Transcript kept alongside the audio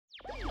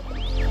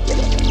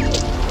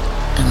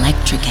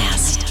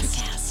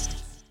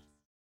Electricast.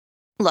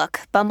 Look,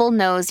 Bumble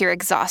knows you're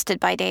exhausted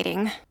by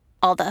dating.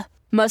 All the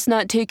must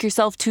not take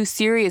yourself too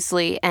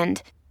seriously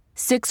and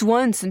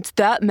 6'1" since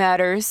that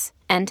matters.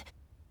 And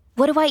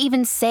what do I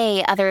even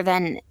say other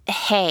than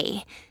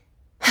hey?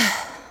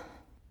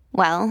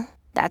 Well,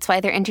 that's why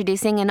they're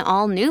introducing an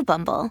all-new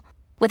Bumble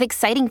with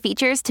exciting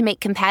features to make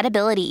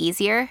compatibility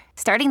easier,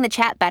 starting the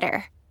chat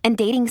better, and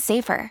dating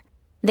safer.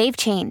 They've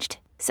changed,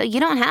 so you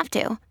don't have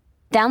to.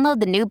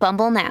 Download the new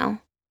Bumble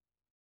now.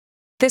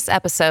 This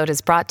episode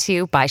is brought to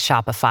you by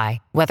Shopify.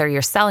 Whether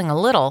you're selling a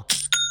little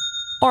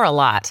or a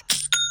lot,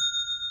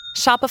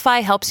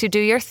 Shopify helps you do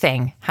your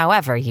thing,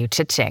 however you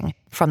cha-ching.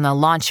 From the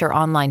launch your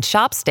online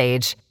shop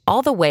stage,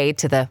 all the way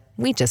to the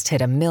we just hit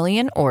 1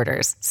 million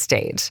orders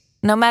stage.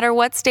 No matter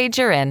what stage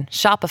you're in,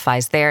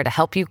 Shopify's there to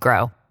help you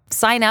grow.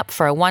 Sign up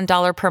for a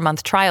 $1 per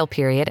month trial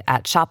period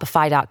at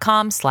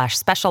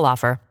shopify.com/special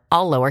offer,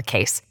 all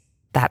lowercase.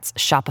 That's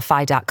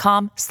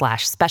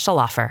shopify.com/special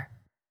offer.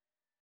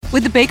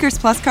 With the Baker's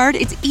Plus card,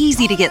 it's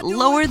easy to get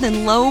lower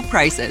than low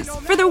prices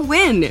for the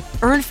win.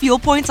 Earn fuel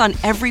points on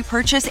every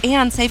purchase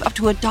and save up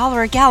to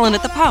 $1 a gallon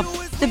at the pump.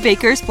 The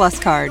Baker's Plus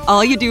card.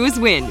 All you do is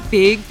win.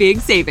 Big, big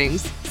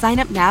savings. Sign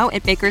up now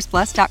at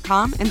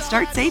bakersplus.com and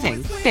start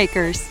saving.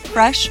 Baker's,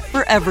 fresh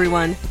for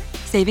everyone.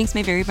 Savings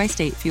may vary by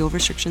state. Fuel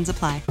restrictions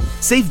apply.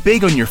 Save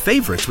big on your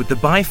favorites with the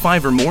Buy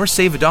 5 or More,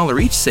 Save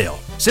 $1 each sale.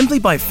 Simply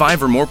buy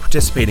 5 or more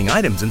participating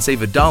items and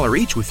save $1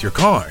 each with your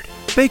card.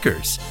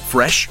 Baker's,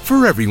 fresh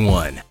for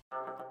everyone.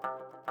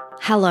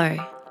 Hello,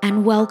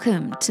 and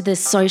welcome to the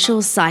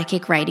Social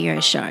Psychic Radio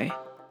Show,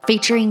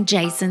 featuring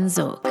Jason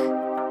Zook.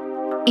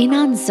 In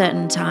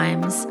uncertain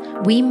times,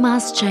 we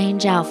must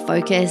change our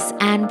focus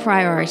and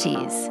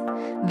priorities.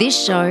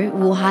 This show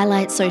will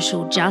highlight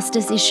social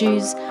justice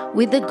issues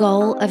with the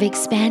goal of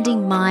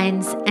expanding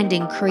minds and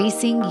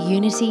increasing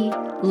unity,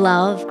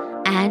 love,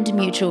 and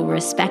mutual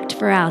respect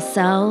for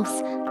ourselves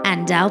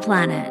and our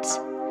planet.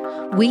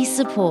 We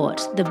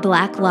support the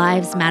Black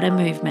Lives Matter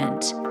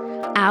movement.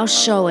 Our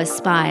show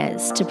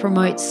aspires to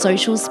promote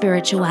social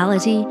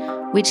spirituality,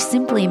 which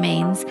simply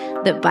means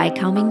that by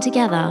coming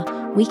together,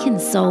 we can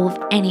solve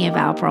any of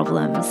our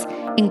problems,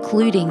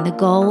 including the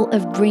goal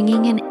of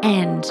bringing an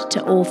end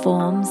to all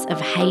forms of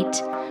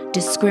hate,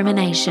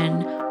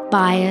 discrimination,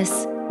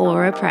 bias,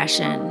 or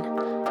oppression.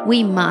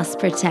 We must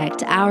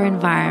protect our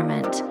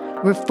environment,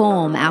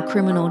 reform our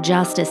criminal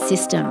justice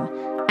system,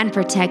 and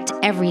protect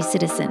every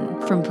citizen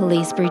from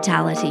police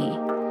brutality.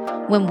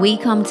 When we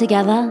come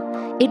together,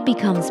 it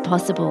becomes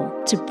possible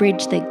to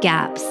bridge the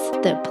gaps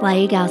that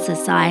plague our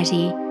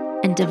society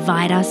and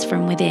divide us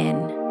from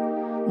within.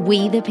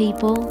 We the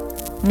people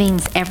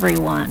means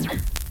everyone.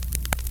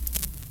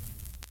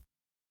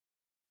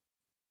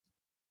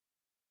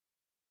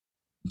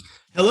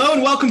 Hello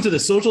and welcome to the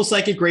Social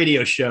Psychic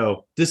Radio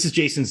Show. This is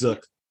Jason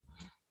Zook.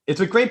 It's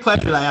with great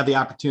pleasure that I have the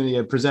opportunity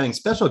of presenting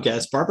special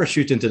guest Barbara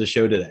Schouten to the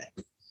show today.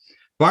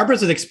 Barbara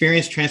is an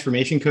experienced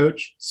transformation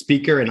coach,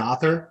 speaker, and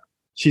author.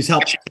 She's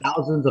helped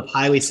thousands of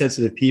highly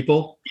sensitive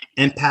people,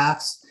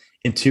 empaths,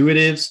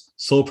 intuitives,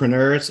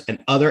 soulpreneurs,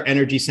 and other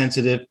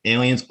energy-sensitive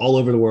aliens all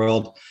over the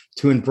world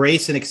to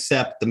embrace and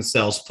accept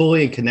themselves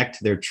fully and connect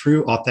to their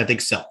true,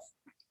 authentic self.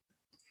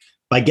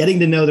 By getting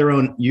to know their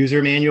own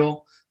user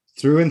manual,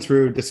 through and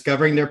through,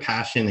 discovering their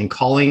passion and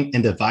calling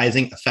and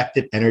devising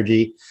effective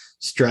energy,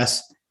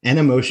 stress, and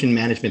emotion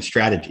management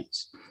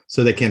strategies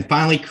so they can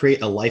finally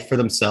create a life for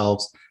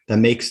themselves that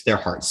makes their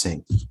heart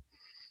sing.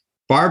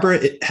 Barbara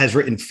has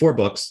written 4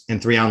 books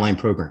and 3 online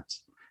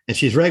programs, and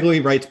she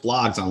regularly writes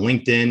blogs on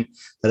LinkedIn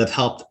that have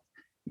helped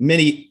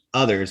many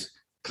others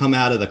come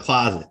out of the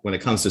closet when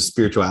it comes to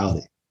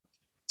spirituality.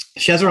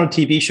 She has her own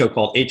TV show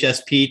called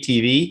HSP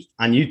TV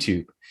on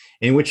YouTube,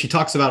 in which she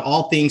talks about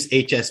all things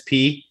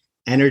HSP,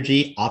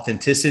 energy,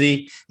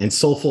 authenticity, and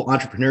soulful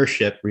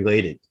entrepreneurship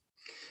related.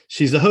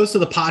 She's the host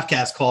of the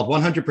podcast called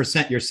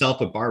 100% Yourself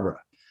with Barbara,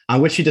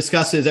 on which she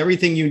discusses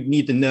everything you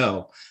need to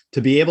know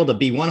to be able to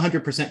be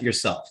 100%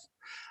 yourself,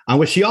 on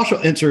which she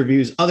also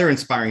interviews other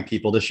inspiring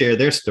people to share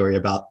their story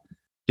about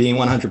being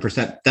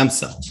 100%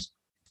 themselves.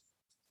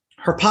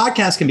 Her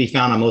podcast can be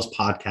found on most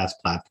podcast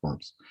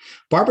platforms.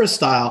 Barbara's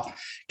style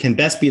can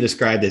best be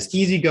described as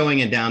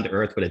easygoing and down to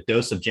earth with a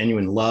dose of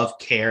genuine love,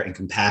 care, and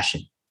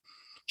compassion.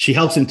 She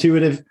helps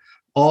intuitive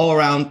all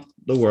around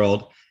the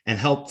world and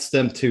helps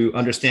them to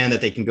understand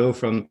that they can go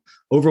from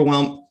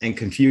overwhelm and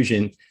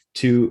confusion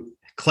to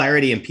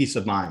clarity and peace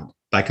of mind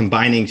by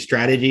combining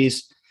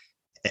strategies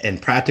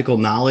and practical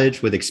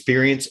knowledge with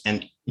experience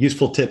and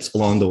useful tips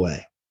along the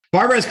way.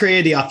 Barbara has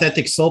created the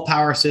Authentic Soul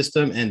Power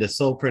System and the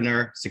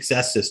Soulpreneur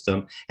Success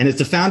System, and is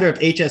the founder of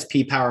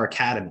HSP Power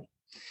Academy.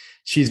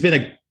 She's been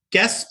a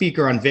guest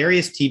speaker on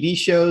various TV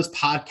shows,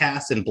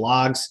 podcasts, and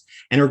blogs,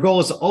 and her goal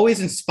is to always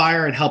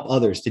inspire and help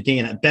others to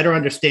gain a better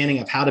understanding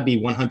of how to be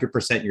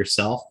 100%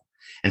 yourself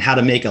and how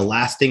to make a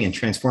lasting and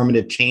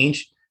transformative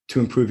change to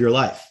improve your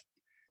life.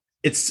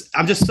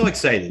 I'm just so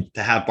excited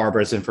to have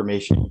Barbara's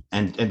information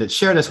and to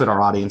share this with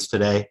our audience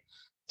today.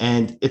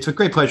 And it's with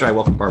great pleasure I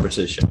welcome Barbara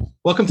to the show.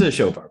 Welcome to the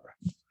show, Barbara.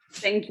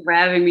 Thank you for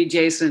having me,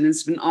 Jason.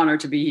 It's been an honor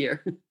to be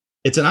here.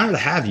 It's an honor to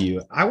have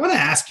you. I want to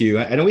ask you,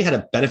 I know we had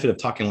a benefit of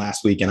talking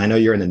last week, and I know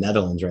you're in the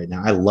Netherlands right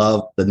now. I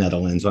love the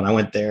Netherlands. When I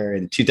went there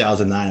in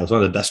 2009, it was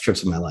one of the best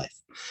trips of my life.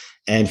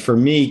 And for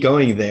me,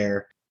 going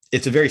there,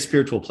 it's a very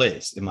spiritual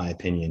place, in my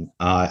opinion.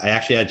 I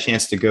actually had a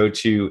chance to go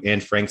to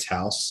Anne Frank's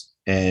house,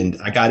 and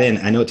I got in.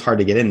 I know it's hard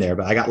to get in there,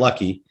 but I got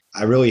lucky.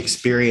 I really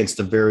experienced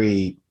a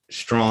very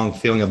strong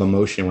feeling of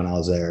emotion when I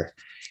was there.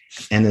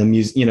 And the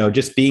music,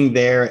 just being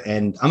there.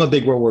 And I'm a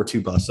big World War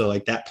II buff. So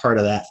like that part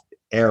of that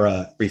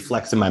era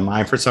reflects in my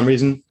mind for some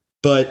reason.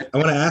 But I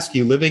want to ask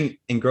you, living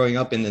and growing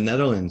up in the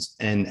Netherlands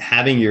and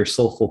having your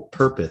soulful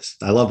purpose,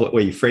 I love what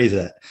way you phrase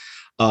that.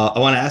 I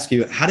want to ask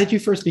you, how did you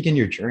first begin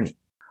your journey?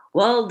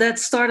 Well, that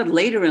started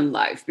later in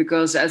life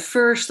because at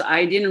first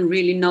I didn't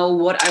really know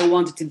what I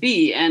wanted to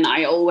be. And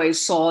I always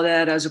saw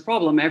that as a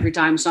problem. Every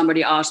time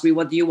somebody asked me,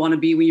 what do you want to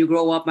be when you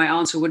grow up? My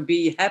answer would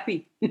be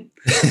happy.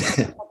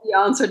 The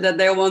answer that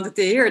they wanted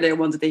to hear. They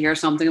wanted to hear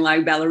something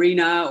like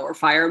ballerina or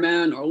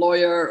fireman or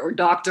lawyer or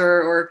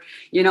doctor or,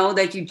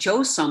 that you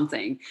chose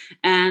something.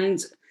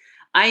 And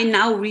I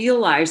now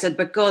realize that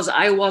because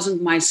I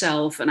wasn't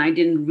myself and I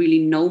didn't really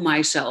know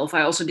myself,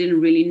 I also didn't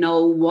really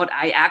know what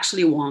I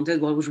actually wanted,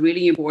 what was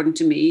really important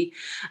to me.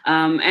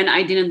 And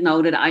I didn't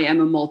know that I am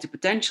a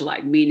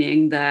multi-potentialite,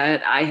 meaning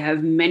that I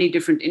have many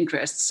different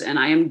interests and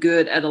I am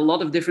good at a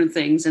lot of different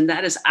things. And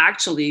that is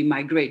actually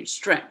my greatest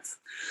strength.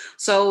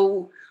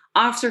 So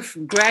after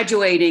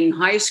graduating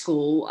high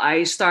school,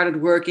 I started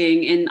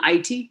working in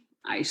IT.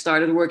 I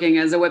started working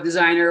as a web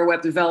designer,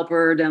 web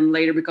developer, then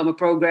later become a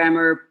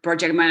programmer,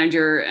 project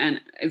manager,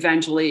 and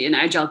eventually an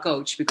agile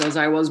coach because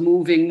I was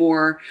moving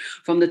more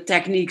from the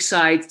technique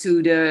side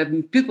to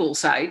the people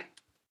side.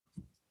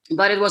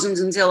 But it wasn't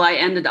until I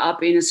ended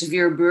up in a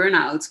severe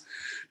burnout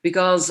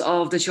because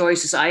of the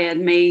choices I had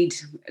made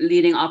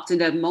leading up to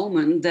that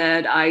moment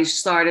that I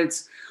started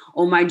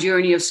on my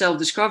journey of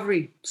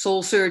self-discovery,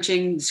 soul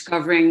searching,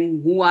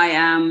 discovering who I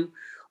am,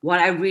 what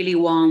I really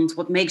want,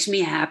 what makes me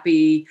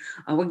happy,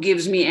 what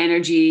gives me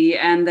energy,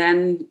 and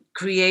then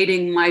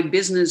creating my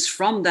business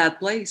from that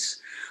place.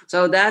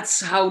 So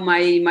that's how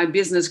my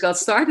business got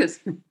started.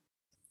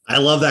 I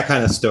love that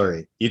kind of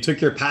story. You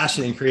took your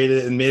passion and created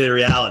it and made it a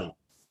reality.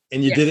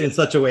 And you did it in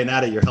such a way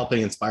now that you're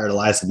helping inspire the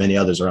lives of many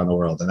others around the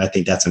world. And I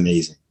think that's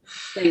amazing.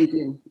 Thank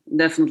you.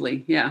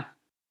 Definitely. Yeah.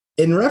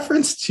 In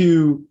reference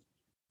to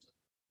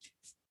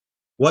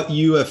what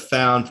you have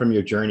found from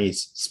your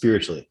journeys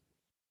spiritually,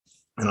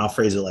 and I'll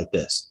phrase it like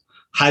this: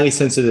 highly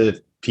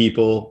sensitive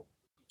people,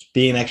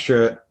 being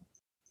extra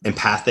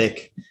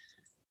empathic.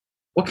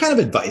 What kind of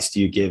advice do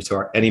you give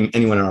to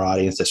anyone in our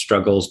audience that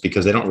struggles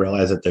because they don't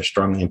realize that they're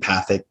strongly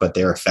empathic, but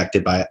they're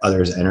affected by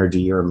others'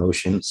 energy or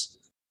emotions?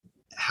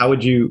 How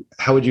would you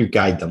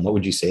guide them? What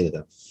would you say to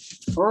them?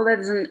 Well, that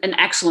is an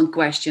excellent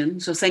question.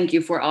 So thank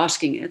you for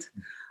asking it.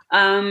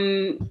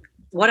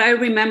 What I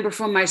remember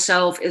from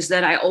myself is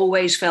that I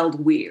always felt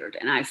weird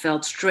and I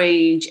felt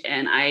strange.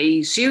 And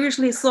I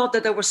seriously thought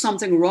that there was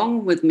something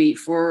wrong with me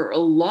for a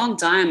long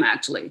time,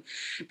 actually,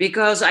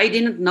 because I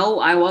didn't know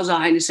I was a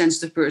highly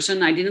sensitive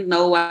person. I didn't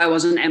know I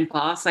was an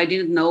empath. I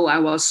didn't know I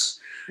was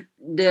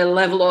the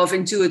level of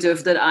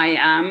intuitive that I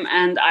am.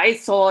 And I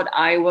thought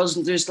I was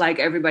just like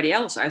everybody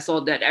else. I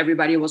thought that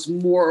everybody was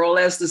more or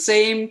less the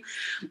same.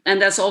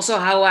 And that's also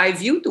how I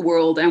viewed the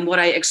world and what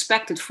I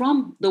expected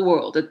from the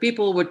world, that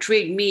people would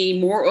treat me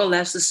more or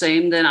less the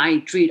same than I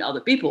treat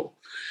other people.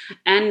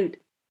 And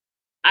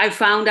I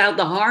found out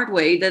the hard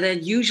way that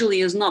it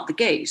usually is not the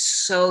case.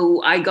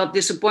 So I got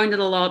disappointed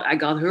a lot. I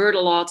got hurt a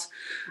lot.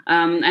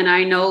 And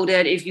I know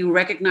that if you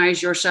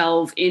recognize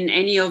yourself in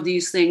any of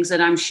these things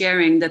that I'm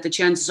sharing, that the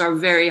chances are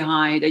very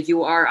high that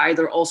you are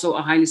either also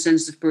a highly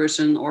sensitive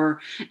person or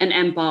an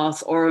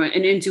empath or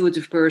an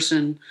intuitive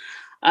person.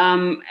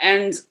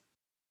 And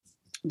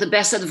the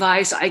best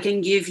advice I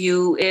can give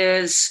you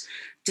is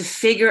to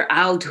figure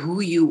out who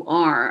you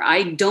are.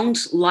 I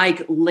don't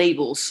like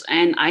labels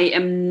and I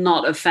am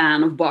not a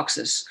fan of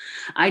boxes.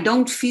 I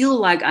don't feel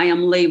like I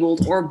am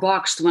labeled or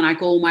boxed when I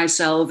call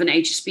myself an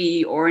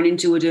HSP or an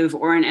intuitive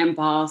or an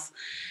empath.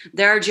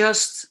 They're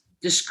just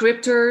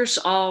descriptors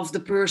of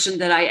the person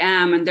that I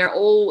am, and they're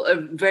all a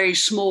very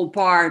small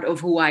part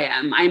of who I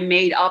am. I'm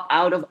made up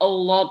out of a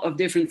lot of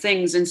different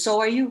things, and so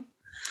are you.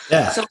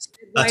 Yeah, so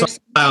that's what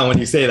I found when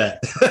you say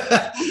that,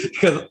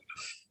 because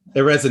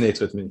it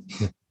resonates with me.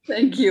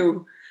 Thank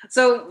you.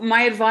 So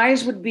my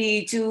advice would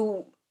be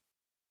to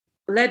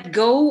let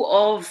go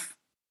of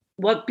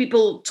what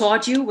people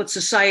taught you, what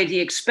society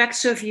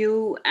expects of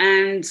you,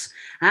 and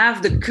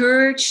have the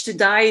courage to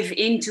dive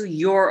into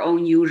your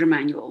own user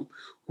manual.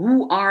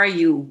 Who are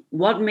you?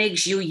 What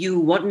makes you you?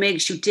 What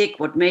makes you tick?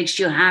 What makes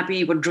you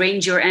happy? What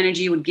drains your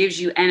energy? What gives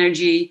you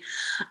energy?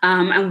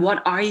 And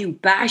what are you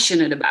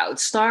passionate about?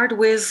 Start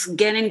with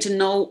getting to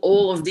know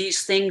all of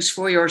these things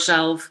for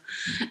yourself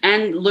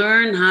and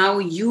learn how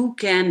you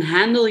can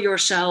handle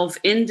yourself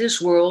in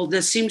this world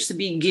that seems to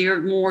be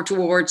geared more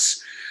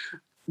towards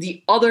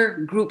the other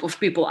group of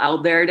people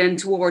out there than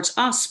towards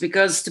us.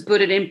 Because to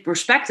put it in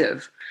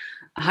perspective,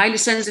 highly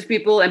sensitive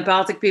people,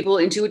 empathic people,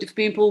 intuitive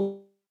people.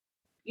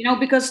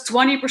 Because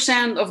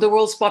 20% of the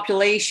world's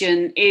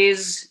population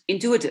is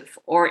intuitive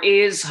or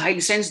is highly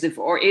sensitive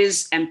or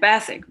is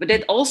empathic. But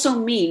that also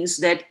means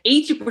that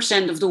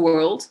 80% of the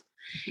world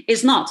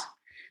is not.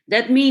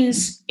 That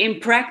means in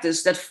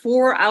practice that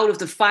 4 out of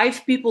the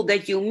 5 people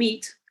that you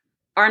meet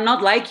are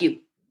not like you,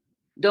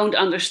 don't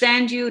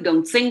understand you,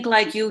 don't think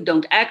like you,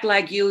 don't act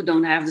like you,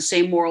 don't have the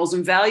same morals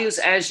and values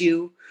as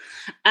you.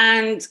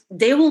 And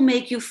they will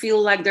make you feel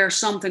like there's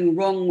something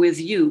wrong with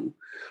you.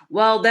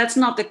 Well, that's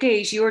not the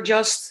case. You're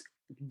just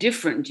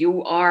different.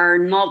 You are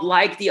not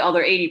like the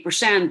other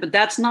 80%, but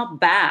that's not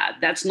bad.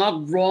 That's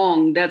not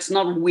wrong. That's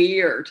not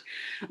weird.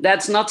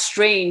 That's not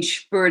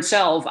strange per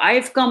itself.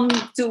 I've come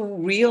to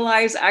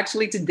realize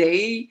actually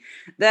today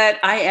that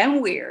I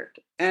am weird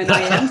and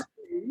I am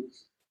strange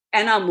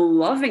and I'm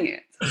loving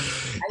it.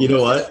 You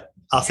know what?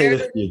 I'll say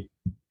this to you.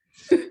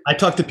 I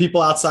talk to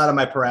people outside of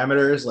my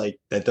parameters, like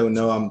that don't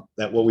know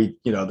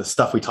the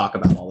stuff we talk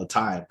about all the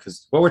time.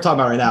 Because what we're talking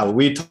about right now,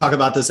 we talk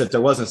about this if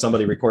there wasn't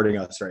somebody recording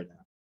us right now.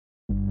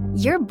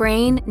 Your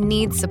brain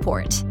needs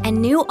support,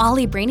 and new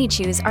Ollie Brainy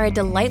Chews are a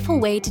delightful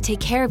way to take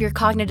care of your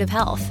cognitive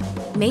health.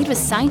 Made with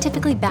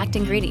scientifically backed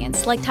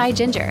ingredients like Thai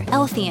ginger,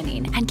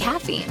 L-theanine, and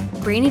caffeine,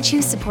 Brainy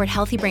Chews support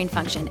healthy brain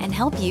function and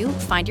help you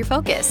find your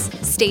focus,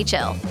 stay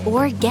chill,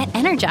 or get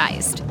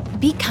energized.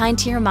 Be kind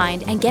to your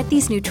mind and get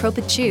these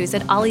nootropic chews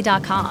at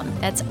ollie.com.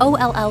 That's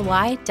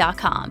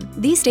OLLY.com.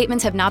 These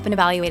statements have not been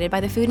evaluated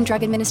by the Food and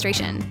Drug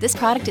Administration. This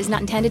product is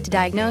not intended to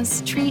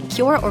diagnose, treat,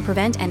 cure, or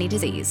prevent any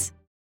disease.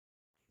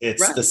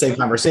 It's the same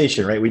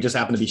conversation, right? We just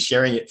happen to be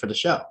sharing it for the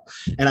show.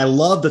 And I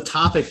love the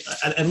topic.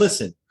 And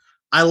listen,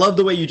 I love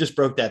the way you just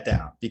broke that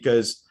down,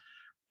 because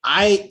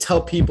I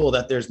tell people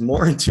that there's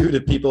more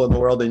intuitive people in the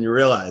world than you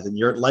realize. And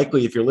you're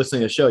likely, if you're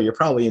listening to the show, you're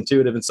probably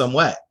intuitive in some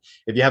way.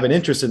 If you have an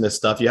interest in this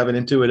stuff, you have an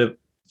intuitive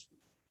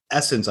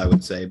essence, I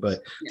would say.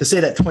 But to say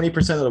that 20%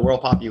 of the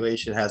world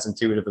population has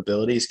intuitive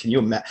abilities, can you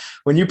imagine?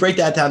 When you break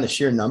that down to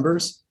sheer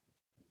numbers,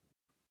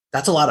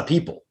 that's a lot of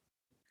people.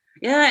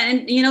 Yeah,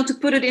 and to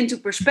put it into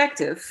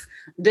perspective,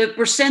 the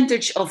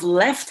percentage of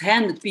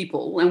left-handed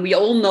people, and we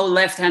all know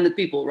left-handed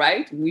people,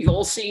 right? We've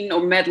all seen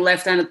or met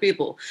left-handed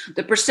people.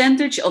 The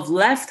percentage of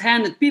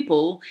left-handed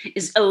people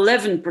is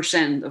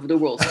 11% of the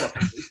world's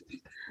population.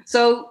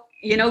 So,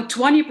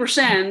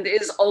 20%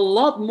 is a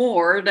lot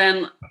more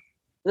than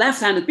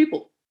left-handed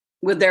people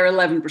with their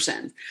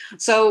 11%.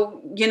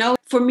 So,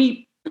 for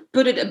me,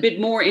 put it a bit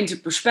more into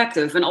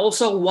perspective, and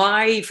also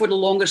why for the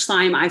longest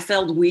time I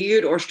felt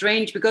weird or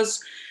strange,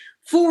 because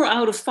 4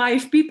 out of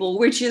 5 people,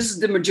 which is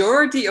the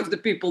majority of the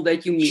people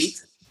that you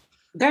meet,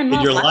 they're not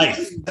in your like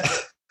life.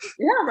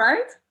 Yeah,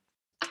 right?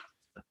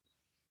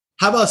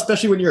 How about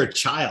especially when you're a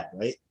child,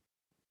 right?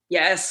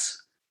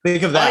 Yes.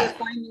 Think of that.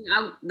 Finding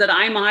out that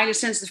I'm a highly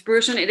sensitive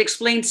person, it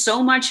explains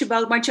so much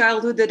about my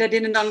childhood that I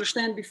didn't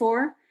understand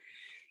before.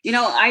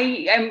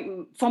 I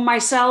am, for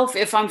myself,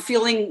 if I'm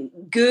feeling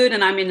good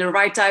and I'm in the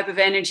right type of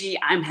energy,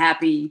 I'm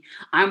happy,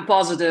 I'm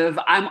positive,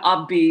 I'm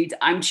upbeat,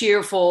 I'm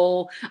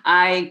cheerful.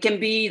 I can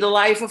be the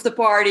life of the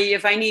party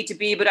if I need to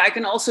be, but I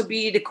can also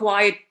be the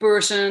quiet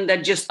person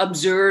that just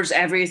observes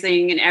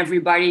everything and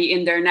everybody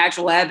in their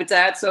natural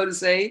habitat, so to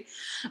say.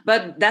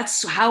 But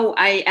that's how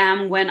I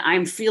am when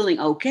I'm feeling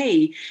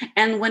okay.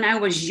 And when I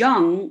was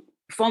young,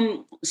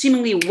 from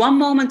seemingly one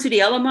moment to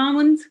the other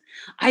moment,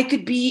 I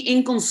could be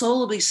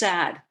inconsolably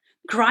sad,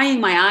 crying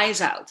my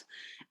eyes out.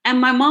 And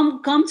my mom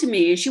would come to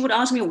me and she would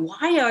ask me,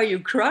 why are you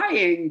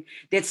crying?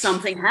 Did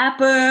something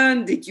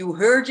happen? Did you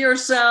hurt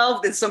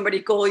yourself? Did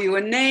somebody call you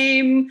a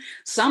name?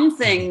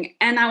 Something.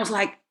 And I was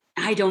like,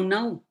 I don't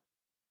know.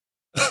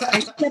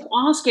 I kept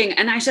asking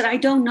and I said, I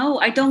don't know.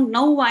 I don't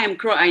know why I'm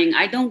crying.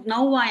 I don't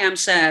know why I'm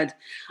sad.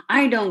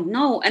 I don't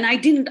know. And I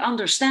didn't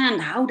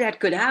understand how that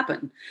could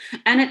happen.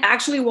 And it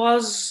actually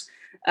was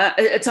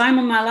a time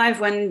in my life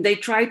when they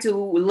tried to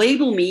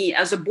label me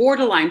as a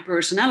borderline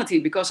personality,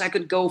 because I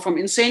could go from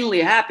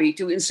insanely happy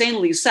to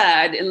insanely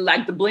sad in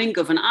like the blink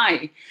of an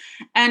eye.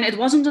 And it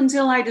wasn't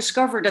until I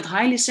discovered that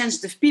highly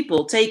sensitive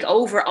people take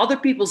over other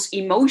people's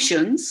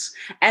emotions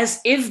as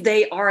if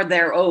they are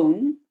their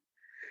own,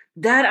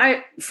 that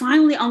I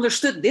finally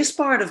understood this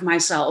part of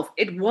myself.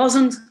 It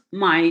wasn't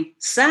my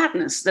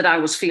sadness that I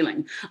was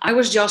feeling. I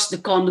was just the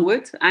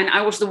conduit and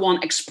I was the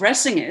one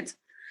expressing it,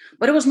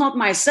 but it was not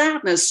my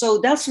sadness. So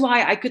that's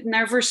why I could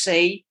never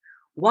say,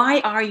 why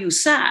are you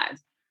sad?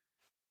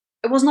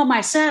 It was not my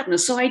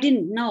sadness. So I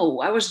didn't know.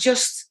 I was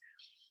just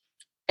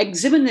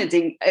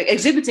exhibiting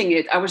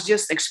it. I was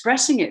just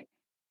expressing it.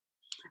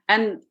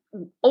 And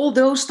all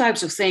those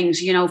types of things,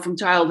 from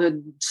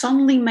childhood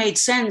suddenly made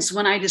sense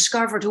when I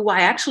discovered who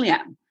I actually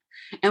am.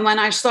 And when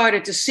I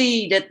started to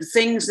see that the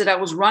things that I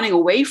was running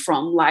away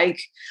from,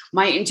 like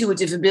my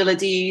intuitive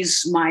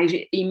abilities,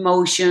 my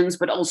emotions,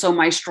 but also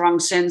my strong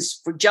sense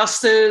for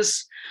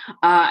justice,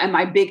 and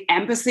my big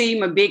empathy,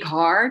 my big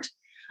heart,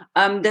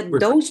 that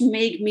those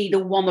make me the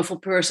wonderful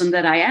person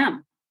that I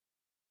am.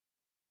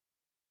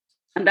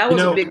 And that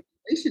was a big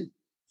revelation.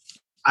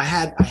 I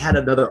had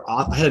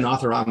an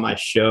author on my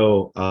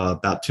show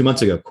about 2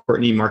 months ago,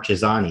 Courtney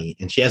Marchesani,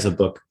 and she has a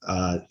book.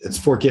 It's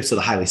 4 Gifts of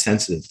the Highly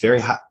Sensitive.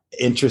 Very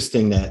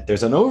interesting that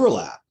there's an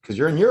overlap because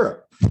you're in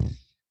Europe.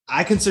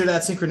 I consider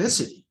that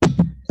synchronicity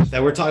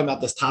that we're talking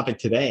about this topic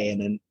today.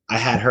 And then I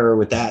had her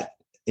with that,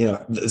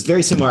 it's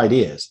very similar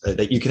ideas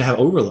that you can have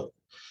overload,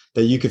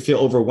 that you could feel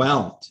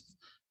overwhelmed,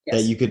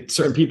 that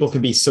certain people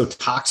can be so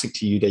toxic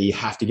to you that you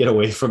have to get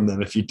away from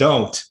them. If you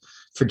don't,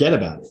 forget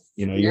about it.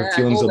 Your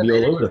feelings will be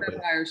all over the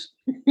place.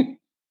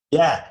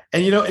 Yeah.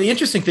 And the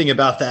interesting thing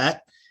about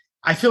that,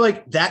 I feel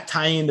like that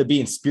tying into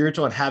being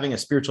spiritual and having a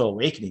spiritual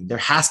awakening, there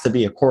has to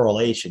be a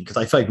correlation, because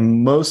I feel like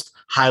most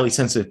highly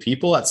sensitive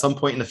people at some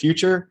point in the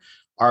future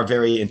are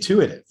very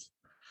intuitive.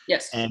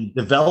 Yes. And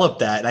develop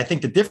that. And I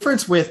think the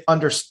difference with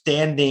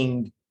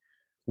understanding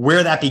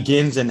where that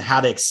begins and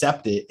how to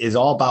accept it is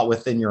all about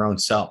within your own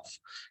self.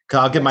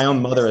 I'll give my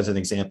own mother as an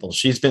example.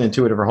 She's been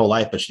intuitive her whole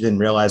life, but she didn't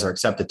realize or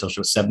accept it till she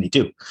was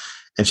 72.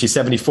 And she's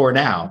 74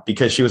 now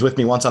because she was with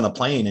me once on the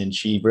plane and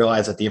she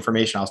realized that the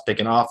information I was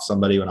picking off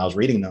somebody when I was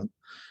reading them,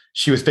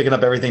 she was picking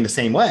up everything the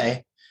same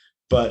way,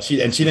 but she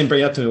didn't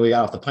bring it up to me when we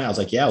got off the plane. I was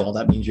like, yeah, well,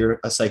 that means you're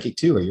a psychic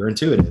too, or you're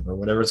intuitive or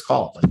whatever it's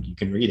called. Like you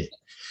can read it.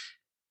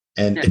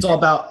 And it's all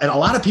about, and a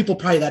lot of people,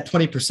 probably that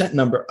 20%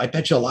 number, I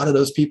bet you a lot of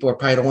those people are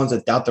probably the ones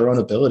that doubt their own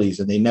abilities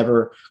and they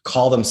never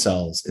call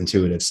themselves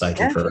intuitive,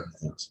 psychic, or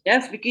anything else.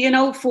 Yes,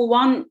 because, for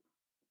one,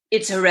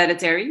 it's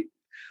hereditary.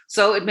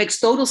 So it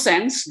makes total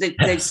sense that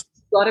they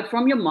got it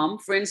from your mom,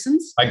 for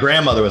instance. My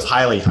grandmother was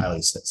highly,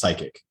 highly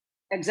psychic.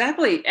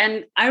 Exactly.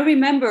 And I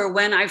remember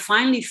when I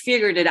finally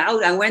figured it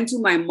out, I went to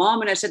my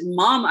mom and I said,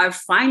 Mom, I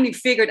finally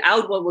figured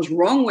out what was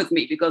wrong with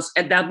me, because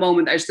at that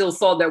moment, I still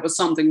thought there was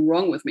something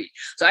wrong with me.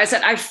 So I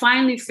said, I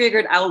finally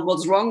figured out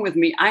what's wrong with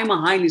me. I'm a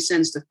highly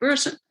sensitive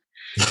person.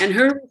 And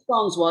her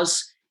response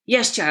was,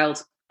 yes,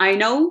 child, I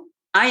know.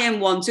 I am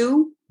one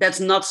too.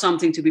 That's not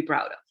something to be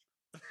proud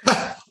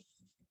of.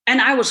 And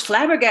I was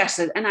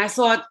flabbergasted. And I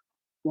thought,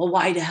 well,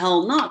 why the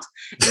hell not?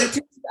 And it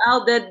turns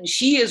out that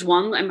she is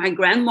one, and my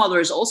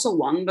grandmother is also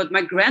one, but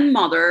my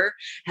grandmother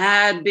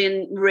had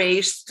been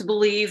raised to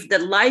believe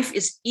that life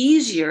is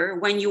easier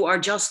when you are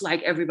just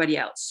like everybody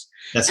else.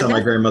 That's how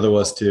my grandmother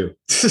was too.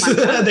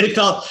 They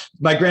felt,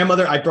 my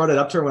grandmother, I brought it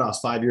up to her when I was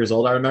 5 years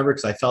old, I remember,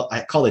 because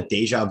I call it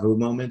deja vu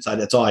moments.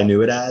 That's all I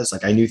knew it as.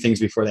 Like I knew things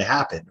before they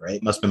happened, right?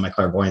 It must have been my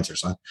clairvoyance or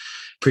something,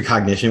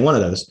 precognition, one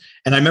of those.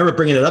 And I remember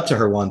bringing it up to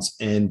her once,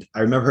 and I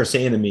remember her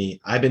saying to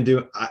me,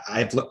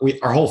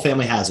 our whole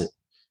family has it.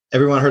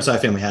 Everyone on her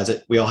side family has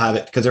it. We all have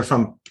it because they're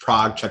from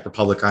Prague, Czech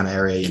Republic kind of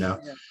area,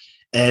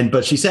 Yeah.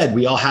 But she said,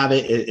 we all have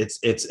it.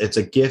 It's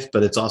a gift,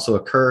 but it's also a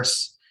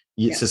curse.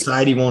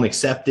 Society won't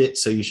accept it,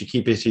 so you should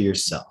keep it to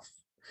yourself.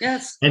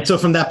 Yes. And so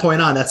from that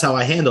point on, that's how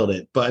I handled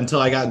it. But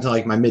until I got into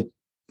like my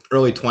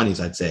early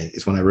 20s, I'd say,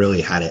 is when I really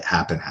had it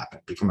happen.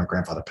 Before my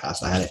grandfather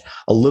passed, I had it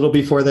a little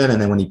before then.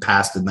 And then when he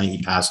passed, the night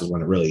he passed was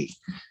when it really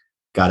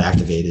got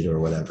activated or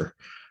whatever.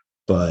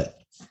 But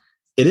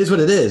it is what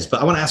it is.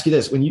 But I want to ask you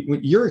this, when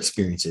your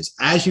experiences,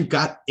 as you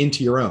got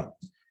into your own,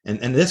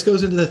 and this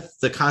goes into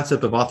the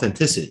concept of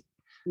authenticity.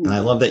 Mm-hmm. And I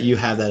love that you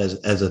have that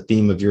as a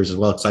theme of yours as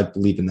well, because I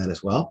believe in that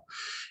as well.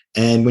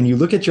 And when you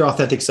look at your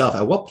authentic self,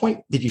 at what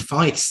point did you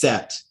finally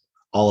accept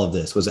all of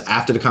this? Was it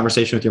after the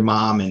conversation with your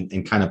mom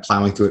and kind of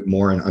plowing through it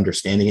more and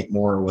understanding it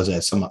more, or was it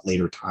at somewhat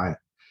later time?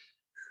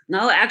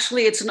 No,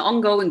 actually, it's an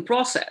ongoing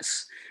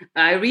process.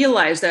 I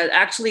realized that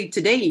actually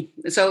today.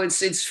 So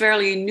it's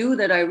fairly new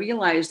that I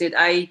realized it.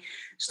 I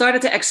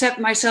started to accept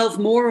myself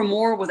more and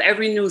more with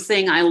every new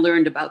thing I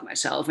learned about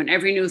myself, and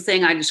every new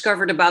thing I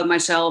discovered about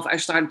myself, I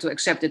started to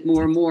accept it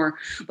more and more.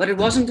 But it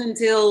wasn't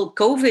until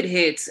COVID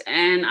hit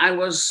and I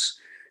was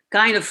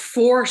kind of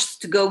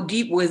forced to go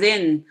deep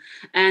within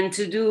and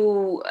to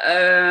do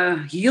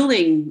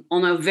healing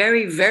on a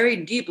very, very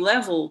deep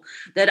level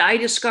that I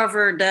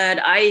discovered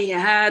that I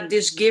had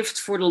this gift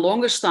for the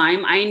longest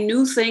time. I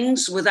knew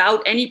things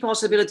without any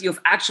possibility of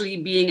actually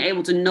being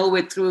able to know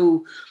it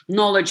through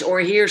knowledge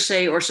or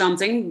hearsay or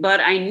something, but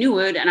I knew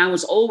it and I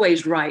was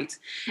always right.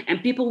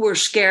 And people were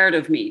scared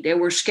of me. They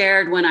were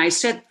scared when I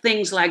said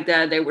things like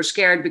that. They were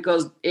scared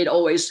because it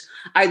always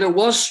either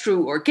was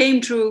true or came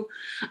true.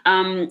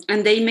 And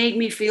they made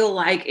me feel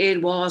like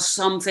it was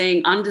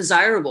something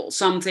undesirable,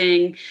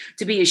 something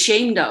to be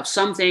ashamed of,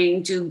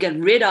 something to get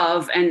rid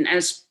of, and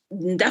as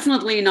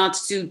definitely not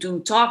to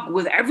talk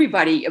with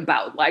everybody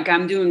about, like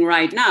I'm doing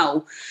right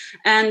now.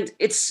 And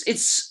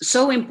it's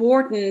so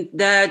important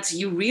that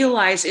you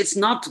realize it's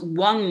not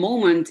one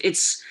moment.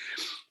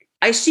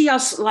 I see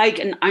us like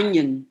an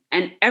onion,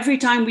 and every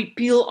time we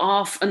peel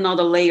off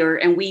another layer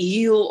and we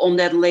heal on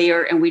that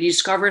layer and we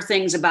discover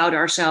things about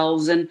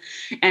ourselves, and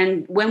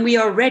when we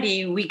are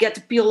ready, we get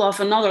to peel off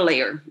another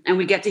layer and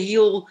we get to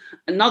heal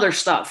another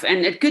stuff.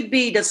 And it could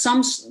be that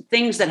some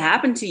things that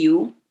happen to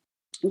you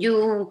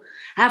you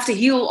have to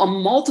heal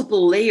on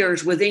multiple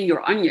layers within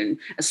your onion,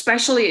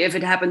 especially if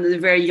it happened at a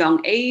very young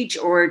age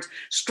or it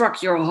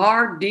struck your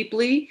heart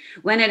deeply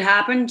when it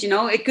happened.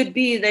 It could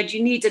be that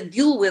you need to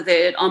deal with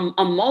it on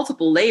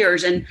multiple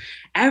layers. And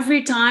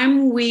every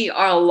time we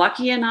are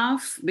lucky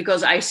enough,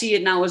 because I see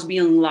it now as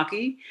being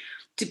lucky,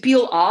 to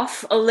peel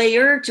off a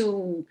layer,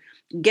 to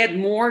get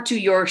more to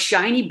your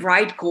shiny,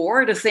 bright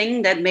core, the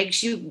thing that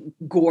makes you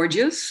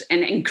gorgeous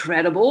and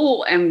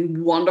incredible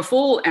and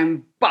wonderful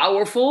and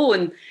powerful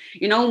and,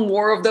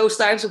 more of those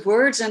types of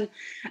words. And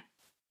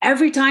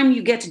every time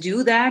you get to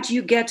do that,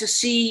 you get to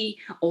see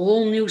a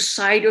whole new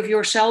side of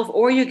yourself,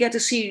 or you get to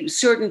see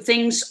certain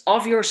things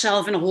of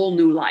yourself in a whole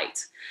new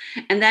light.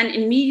 And then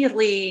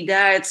immediately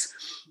that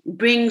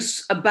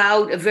brings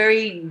about a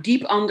very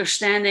deep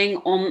understanding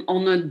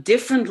on a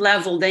different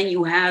level than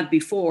you had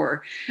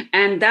before.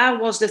 And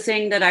that was the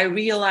thing that I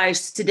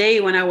realized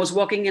today when I was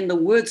walking in the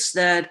woods,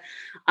 that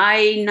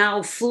I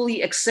now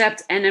fully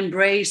accept and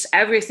embrace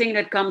everything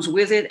that comes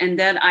with it, and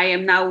that I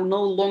am now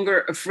no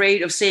longer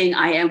afraid of saying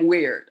I am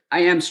weird. I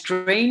am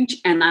strange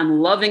and I'm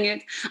loving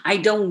it. I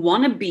don't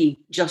want to be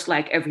just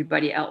like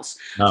everybody else.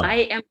 No,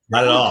 I am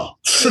not at all.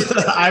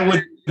 I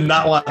would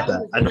not want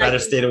that. I'd rather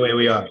stay the way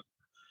we are.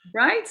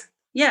 Right?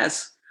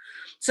 Yes.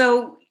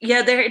 So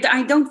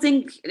I don't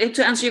think,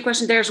 to answer your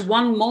question, there's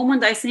one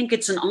moment. I think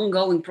it's an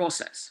ongoing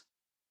process.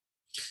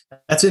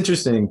 That's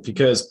interesting,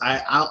 because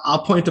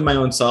I'll point to my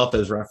own self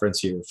as reference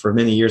here. For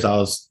many years, I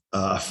was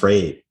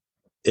afraid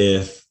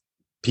if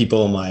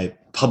people in my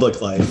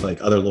public life,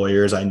 like other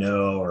lawyers I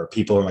know, or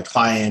people or my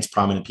clients,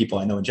 prominent people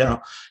I know in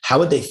general, how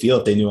would they feel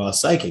if they knew I was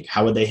psychic?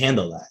 How would they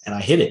handle that? And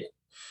I hid it,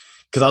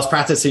 because I was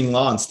practicing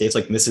law in states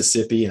like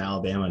Mississippi and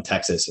Alabama and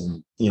Texas.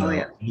 And,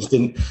 just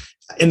didn't,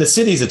 in the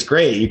cities, it's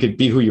great. You could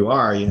be who you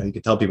are. You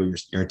could tell people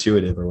you're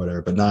intuitive or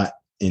whatever, but not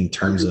in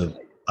terms of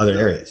other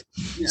areas.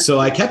 Yeah. So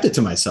I kept it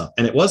to myself.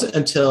 And it wasn't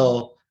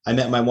until I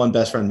met my one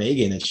best friend,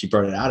 Megan, and she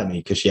brought it out of me,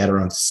 because she had her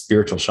own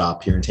spiritual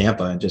shop here in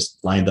Tampa and just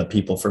lined up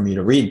people for me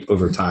to read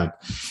over time.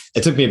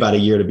 It took me about a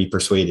year to be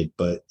persuaded,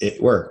 but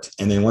it worked.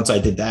 And then once I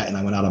did that and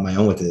I went out on my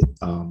own with it,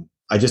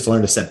 I just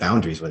learned to set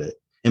boundaries with it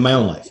in my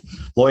own life.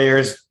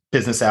 Lawyers,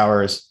 business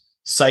hours,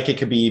 psychic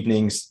could be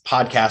evenings,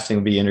 podcasting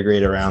would be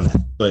integrated around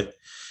that. But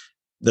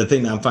the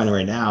thing that I'm finding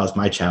right now is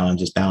my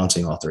challenge is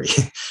balancing all three.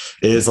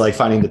 It is like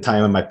finding the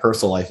time in my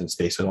personal life and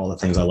space with all the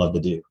things I love to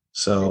do.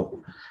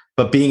 So,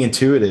 but being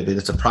intuitive,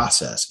 it's a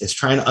process. It's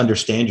trying to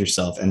understand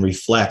yourself and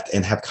reflect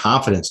and have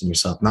confidence in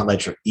yourself, not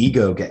let your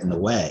ego get in the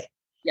way.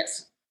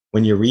 Yes.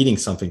 When you're reading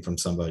something from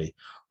somebody,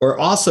 or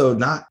also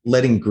not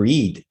letting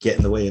greed get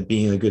in the way of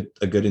being a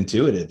good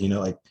intuitive.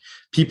 Like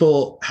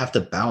people have to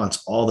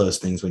balance all those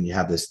things when you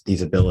have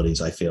these abilities,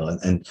 I feel.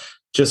 And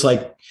just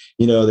like,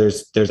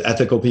 there's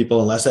ethical people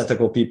and less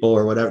ethical people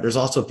or whatever. There's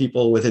also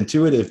people with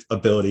intuitive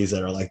abilities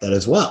that are like that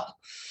as well.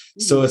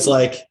 Mm-hmm. So it's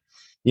like,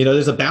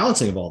 there's a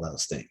balancing of all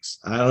those things.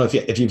 I don't know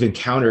if you've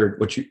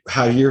encountered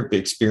how your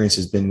experience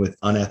has been with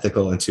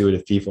unethical,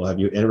 intuitive people. Have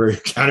you ever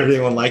encountered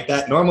anyone like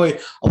that? Normally,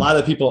 a lot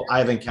of the people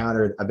I've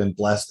encountered, I've been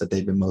blessed that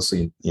they've been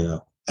mostly,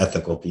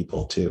 ethical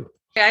people too.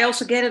 I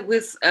also get it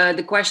with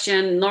the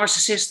question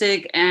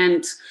narcissistic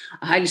and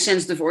highly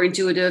sensitive or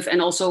intuitive,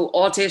 and also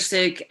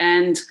autistic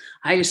and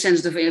highly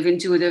sensitive and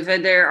intuitive.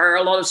 And there are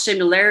a lot of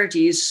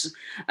similarities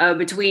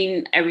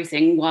between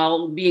everything,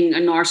 while being a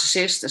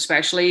narcissist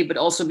especially, but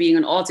also being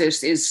an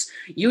autist is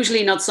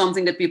usually not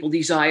something that people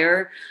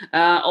desire.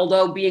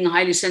 Although being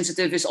highly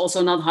sensitive is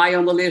also not high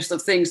on the list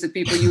of things that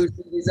people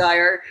usually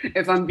desire,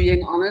 if I'm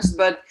being honest.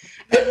 But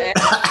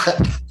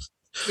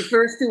the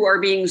first two are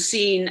being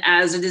seen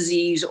as a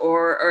disease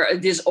or a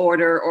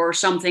disorder or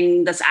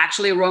something that's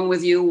actually wrong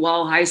with you,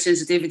 while high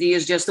sensitivity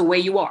is just the way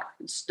you are.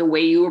 It's the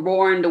way you were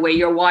born, the way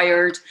you're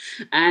wired,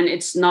 and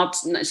it's not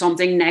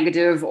something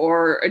negative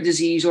or a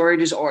disease or a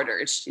disorder.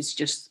 It's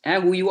just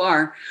who you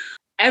are.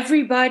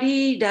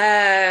 Everybody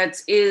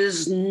that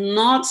is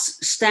not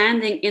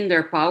standing in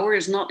their power,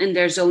 is not in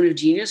their zone of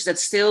genius,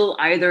 that's still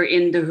either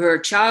in the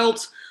hurt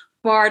child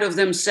part of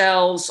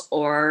themselves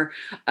or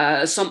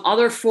some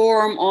other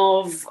form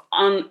of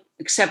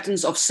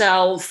acceptance of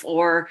self,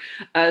 or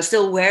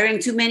still wearing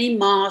too many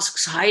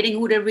masks, hiding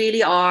who they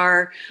really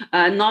are,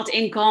 not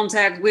in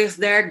contact with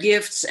their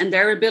gifts and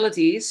their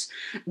abilities,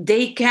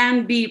 they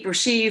can be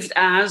perceived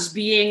as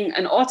being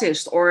an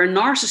autist or a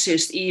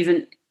narcissist,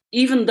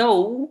 even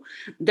though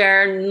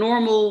their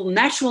normal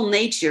natural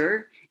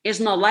nature is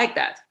not like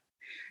that.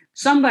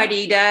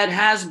 Somebody that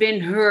has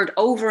been hurt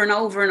over and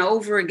over and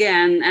over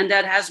again, and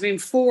that has been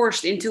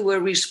forced into a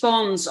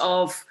response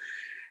of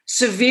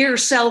severe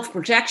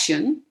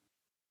self-protection,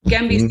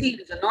 can be seen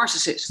as a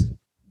narcissist,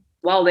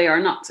 while they are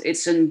not.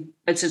 It's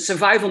a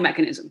survival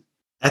mechanism.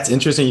 That's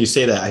interesting you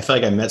say that. I feel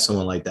like I met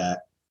someone like that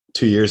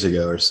 2 years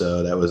ago or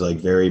so that was like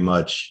very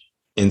much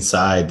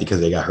inside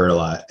because they got hurt a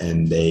lot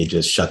and they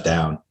just shut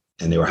down.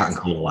 and they were hot and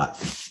cold a lot.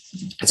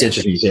 It's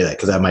interesting you say that,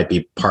 because that might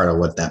be part of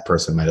what that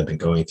person might have been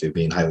going through,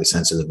 being highly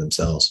sensitive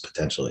themselves,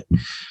 potentially.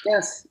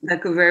 Yes,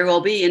 that could very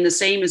well be. And the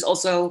same is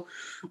also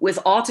with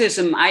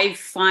autism. I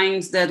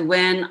find that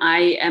when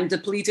I am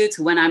depleted,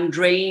 when I'm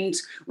drained,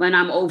 when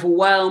I'm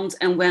overwhelmed,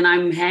 and when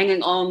I'm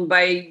hanging on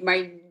by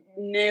my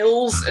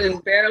nails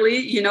and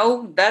barely,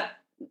 that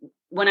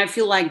when I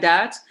feel like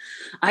that,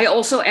 I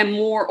also am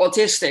more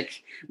autistic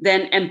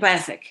than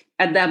empathic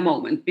at that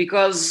moment,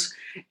 because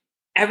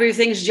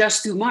everything's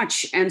just too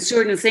much, and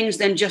certain things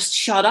then just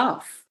shut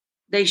off.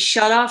 They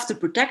shut off to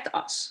protect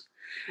us.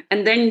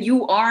 And then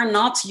you are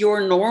not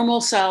your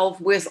normal self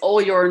with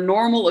all your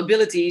normal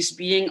abilities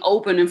being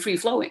open and free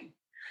flowing.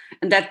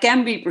 And that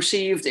can be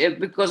perceived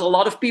because a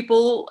lot of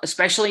people,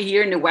 especially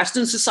here in the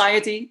Western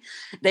society,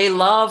 they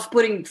love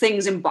putting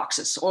things in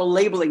boxes or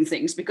labeling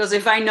things. Because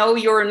if I know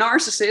you're a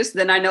narcissist,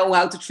 then I know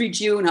how to treat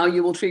you and how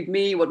you will treat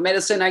me, what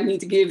medicine I need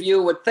to give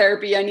you, what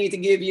therapy I need to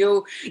give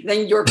you.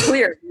 Then you're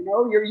clear,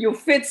 you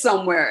fit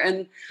somewhere.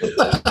 And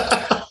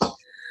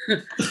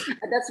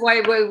that's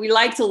why we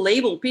like to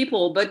label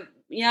people. But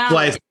yeah.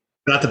 Why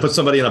not to put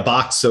somebody in a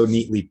box so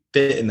neatly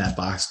fit in that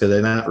box, because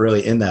they're not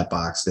really in that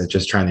box. They're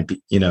just trying to be,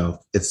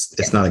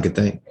 it's not a good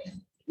thing.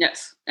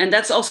 Yes. And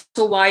that's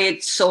also why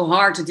it's so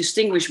hard to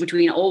distinguish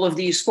between all of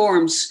these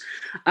forms,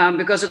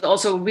 because it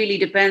also really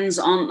depends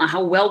on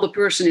how well the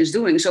person is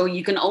doing. So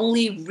you can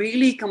only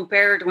really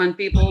compare it when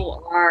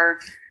people are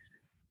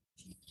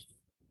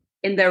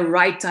in their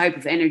right type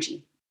of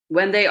energy.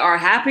 When they are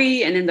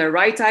happy and in their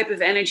right type of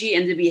energy,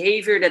 and the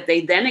behavior that they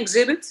then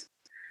exhibit,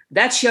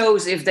 that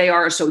shows if they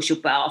are a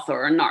sociopath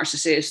or a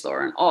narcissist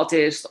or an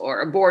autist or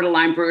a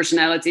borderline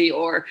personality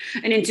or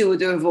an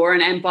intuitive or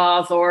an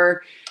empath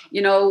or,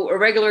 a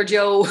regular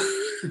Joe.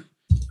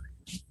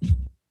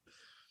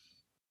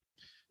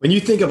 When you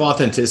think of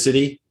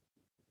authenticity,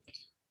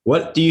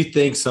 what do you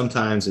think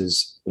sometimes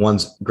is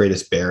one's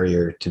greatest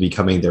barrier to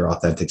becoming their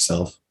authentic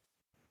self?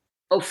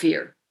 Oh,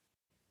 fear.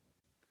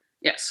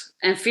 Yes.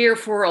 And fear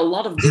for a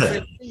lot of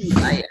different things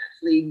I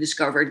actually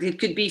discovered. It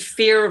could be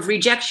fear of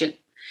rejection.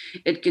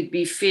 It could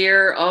be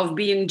fear of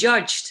being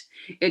judged.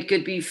 It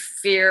could be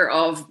fear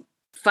of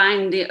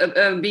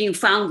being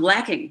found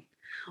lacking,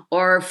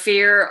 or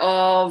fear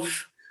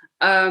of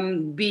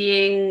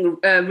being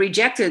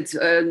rejected,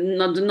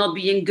 not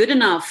being good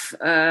enough.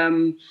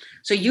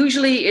 So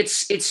usually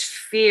it's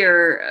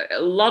fear.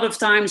 A lot of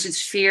times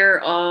it's fear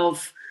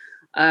of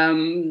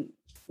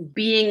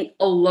being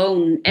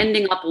alone,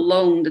 ending up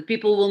alone, that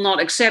people will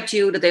not accept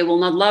you, that they will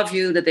not love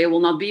you, that they will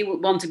not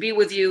want to be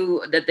with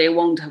you, that they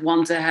won't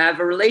want to have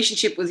a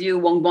relationship with you,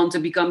 won't want to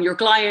become your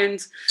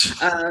client,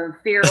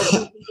 fear of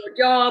losing your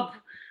job.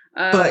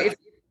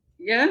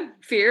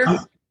 Fear.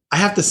 I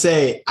have to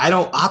say, I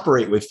don't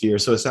operate with fear,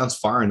 so it sounds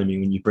foreign to me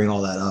when you bring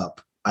all that up.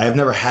 I have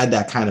never had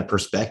that kind of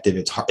perspective.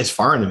 It's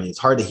foreign to me. It's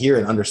hard to hear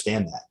and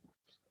understand that.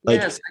 Like,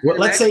 yes,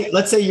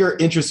 let's say you're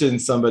interested in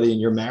somebody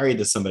and you're married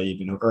to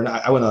somebody, or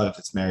not, I don't know if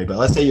it's married, but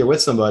let's say you're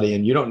with somebody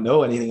and you don't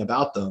know anything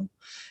about them,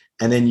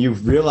 and then you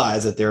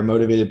realize that they're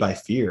motivated by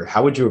fear.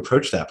 How would you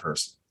approach that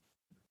person?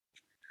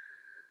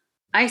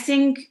 I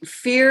think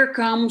fear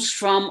comes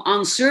from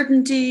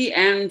uncertainty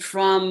and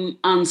from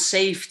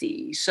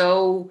unsafety.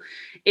 So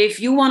if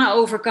you want to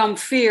overcome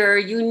fear,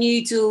 you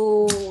need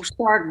to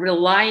start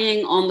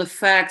relying on the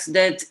fact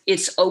that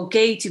it's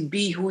okay to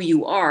be who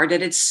you are,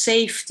 that it's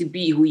safe to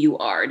be who you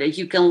are, that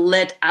you can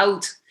let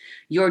out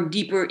your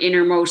deeper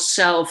innermost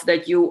self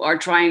that you are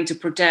trying to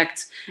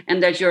protect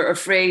and that you're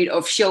afraid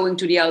of showing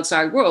to the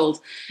outside world.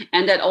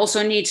 And that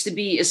also needs to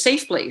be a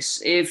safe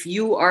place. If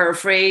you are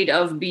afraid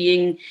of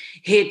being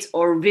hit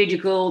or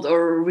ridiculed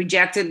or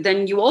rejected,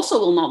 then you also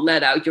will not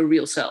let out your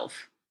real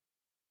self.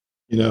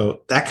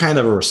 That kind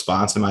of a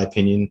response, in my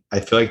opinion, I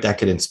feel like that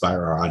could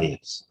inspire our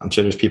audience. I'm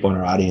sure there's people in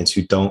our audience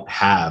who don't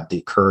have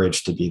the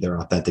courage to be their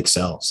authentic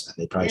selves, and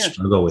they probably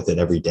struggle with it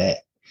every day.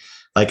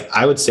 Like,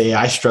 I would say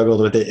I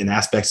struggled with it in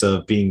aspects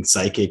of being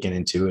psychic and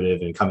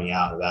intuitive and coming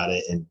out about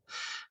it. And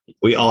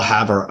we all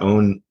have our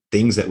own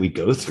things that we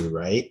go through,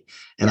 right?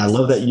 And I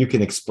love that you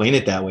can explain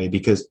it that way,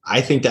 because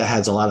I think that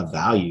has a lot of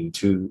value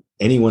to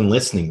anyone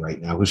listening right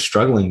now who's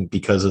struggling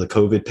because of the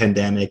COVID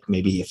pandemic,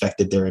 maybe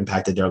impacted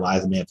their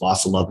lives, and may have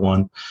lost a loved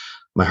one.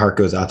 My heart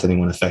goes out to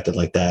anyone affected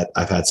like that.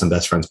 I've had some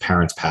best friends'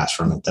 parents pass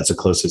from it. That's the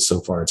closest so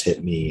far it's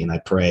hit me. And I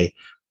pray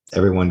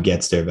everyone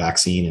gets their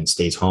vaccine and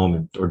stays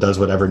home or does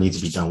whatever needs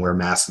to be done, wear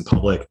masks in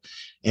public,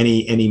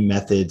 any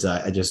methods.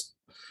 I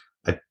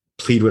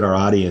plead with our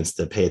audience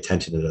to pay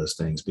attention to those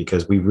things,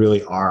 because we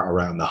really are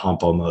around the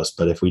hump almost.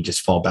 But if we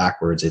just fall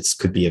backwards, it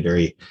could be a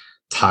very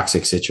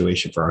toxic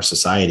situation for our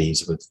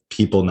societies, with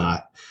people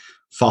not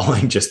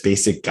following just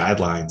basic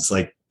guidelines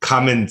like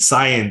common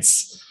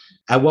science.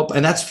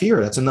 And that's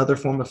fear. That's another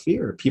form of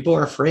fear. People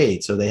are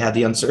afraid. So they have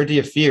the uncertainty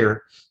of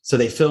fear. So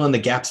they fill in the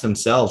gaps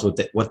themselves with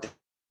what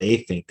they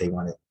think they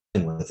want to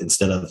end with,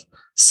 instead of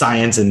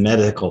science and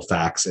medical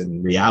facts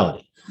and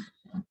reality.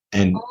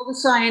 And all the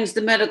science,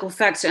 the medical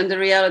facts, and the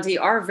reality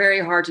are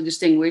very hard to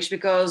distinguish,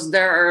 because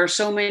there are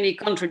so many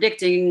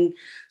contradicting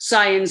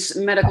science,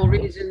 medical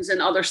reasons,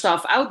 and other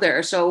stuff out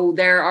there. So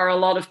there are a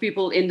lot of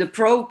people in the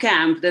pro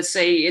camp that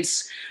say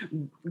it's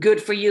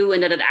good for you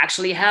and that it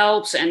actually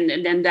helps,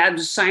 and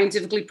that's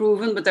scientifically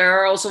proven. But there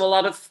are also a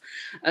lot of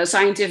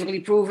scientifically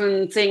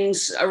proven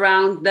things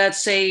around that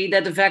say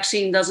that the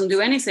vaccine doesn't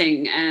do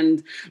anything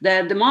and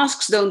that the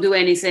masks don't do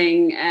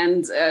anything.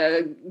 And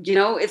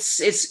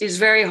it's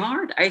very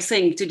hard, I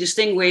think, to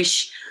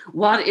distinguish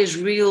what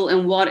is real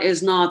and what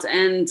is not.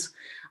 And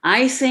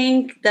I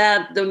think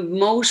that the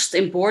most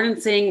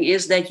important thing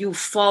is that you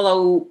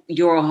follow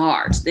your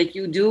heart, that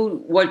you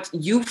do what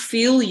you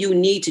feel you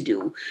need to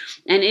do.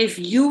 And if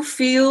you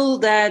feel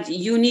that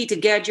you need to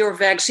get your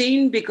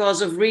vaccine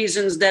because of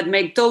reasons that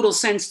make total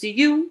sense to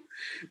you,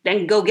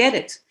 then go get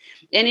it.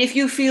 And if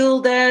you feel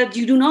that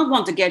you do not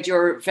want to get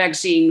your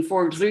vaccine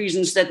for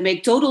reasons that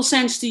make total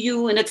sense to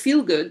you and that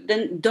feel good,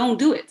 then don't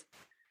do it.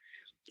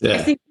 Yeah. I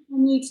think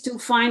people need to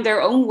find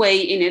their own way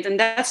in it. And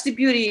that's the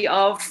beauty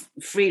of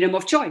freedom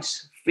of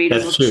choice,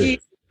 freedom of choice,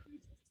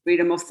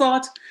 freedom of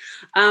thought.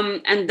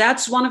 And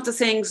that's one of the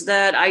things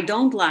that I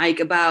don't like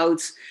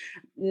about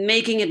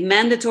making it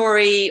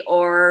mandatory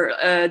or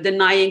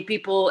denying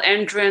people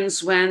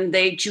entrance when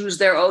they choose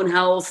their own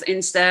health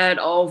instead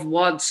of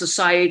what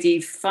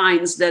society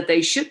finds that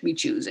they should be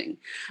choosing,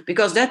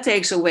 because that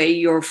takes away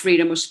your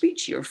freedom of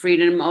speech, your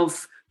freedom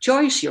of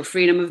choice, your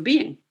freedom of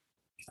being.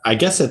 I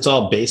guess it's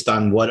all based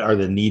on what are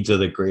the needs of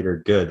the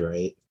greater good,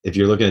 right? If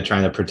you're looking at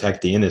trying to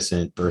protect the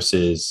innocent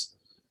versus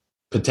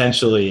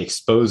potentially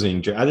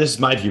exposing, this is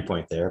my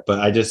viewpoint there, but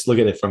I just look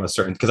at it from a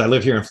certain, because I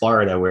live here in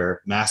Florida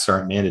where masks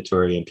aren't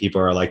mandatory and people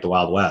are like the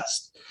Wild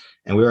West.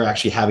 And we were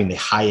actually having the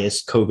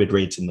highest COVID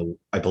rates in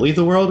I believe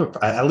the world,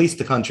 or at least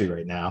the country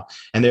right now.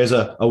 And there's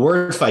a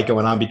word fight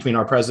going on between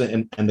our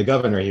president and the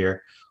governor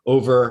here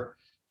over,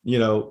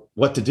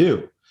 what to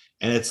do.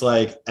 And it's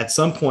like, at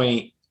some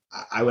point,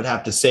 I would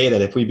have to say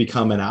that if we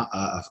become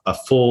a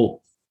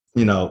full,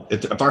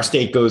 if our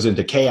state goes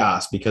into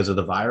chaos because of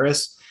the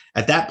virus,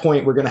 at that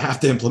point, we're going to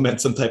have to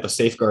implement some type of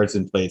safeguards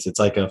in place. It's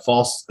like a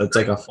false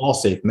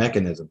safe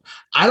mechanism.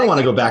 I don't want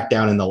to go back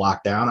down in the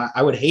lockdown.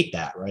 I would hate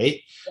that.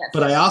 Right. Yes.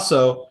 But I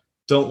also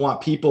don't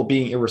want people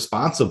being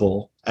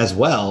irresponsible as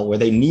well, where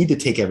they need to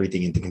take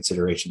everything into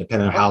consideration,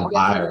 depending on how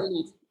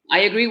viral.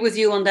 I agree with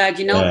you on that.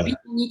 People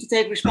need to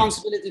take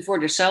responsibility for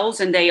themselves,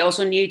 and they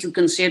also need to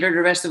consider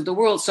the rest of the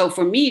world. So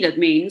for me, that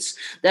means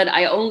that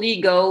I only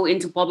go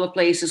into public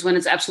places when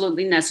it's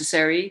absolutely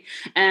necessary,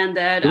 and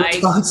that I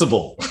distance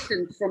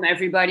from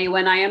everybody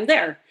when I am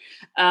there.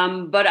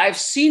 But I've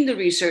seen the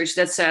research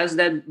that says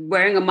that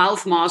wearing a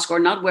mouth mask or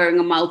not wearing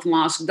a mouth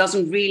mask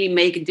doesn't really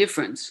make a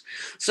difference.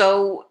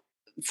 So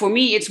for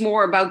me, it's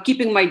more about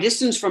keeping my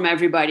distance from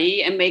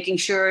everybody and making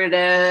sure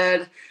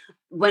that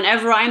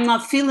whenever I'm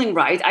not feeling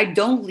right, I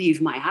don't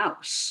leave my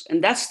house.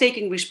 And that's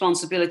taking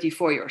responsibility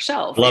for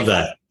yourself. Love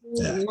that.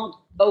 I'm not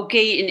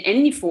okay in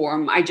any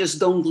form, I just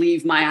don't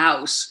leave my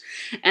house.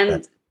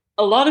 And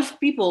a lot of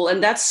people,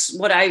 and that's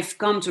what I've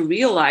come to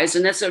realize,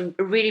 and that's a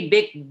really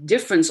big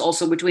difference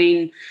also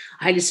between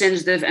highly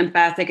sensitive,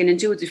 empathic, and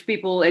intuitive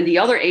people and the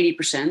other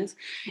 80%,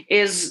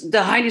 is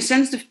the highly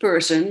sensitive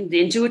person, the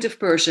intuitive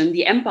person,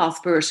 the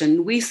empath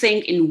person, we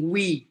think in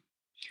we.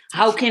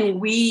 How can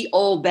we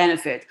all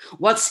benefit?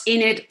 What's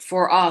in it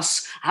for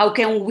us? How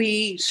can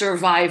we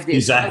survive this?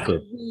 Exactly. How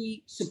can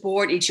we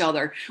support each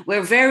other?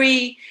 We're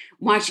very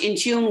much in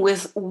tune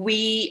with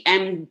we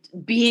and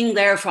being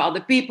there for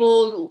other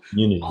people,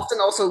 often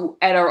also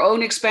at our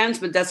own expense,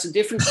 but that's a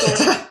different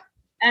story.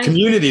 And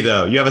community,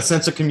 though. You have a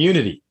sense of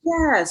community.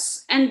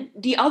 Yes. And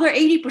the other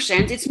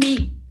 80%, it's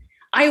me.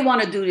 I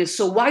want to do this,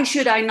 so why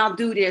should I not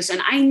do this?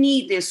 And I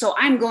need this, so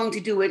I'm going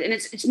to do it. And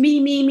it's me,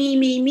 me, me,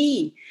 me,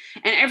 me.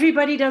 And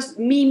everybody does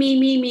me, me,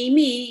 me, me,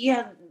 me.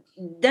 Yeah,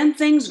 then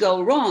things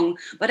go wrong.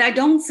 But I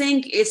don't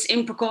think it's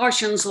in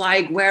precautions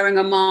like wearing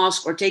a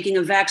mask or taking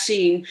a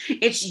vaccine.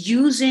 It's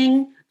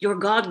using your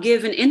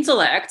God-given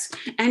intellect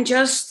and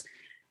just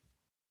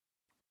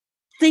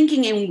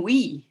thinking in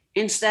we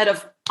instead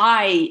of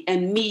I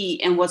and me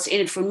and what's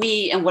in it for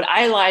me and what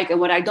I like and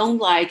what I don't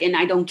like, and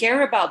I don't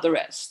care about the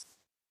rest.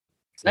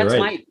 That's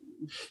right.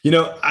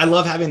 I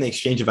love having the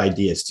exchange of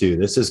ideas too.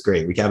 This is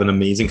great. We can have an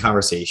amazing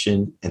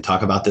conversation and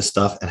talk about this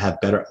stuff and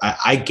have better.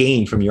 I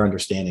gain from your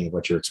understanding of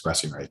what you're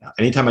expressing right now.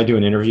 Anytime I do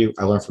an interview,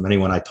 I learn from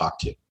anyone I talk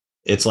to.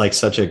 It's like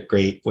such a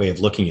great way of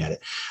looking at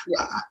it.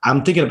 Yeah.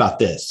 I'm thinking about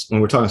this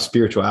when we're talking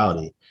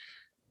spirituality.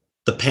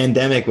 The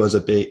pandemic was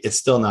it's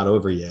still not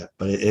over yet,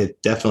 but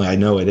it definitely, I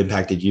know it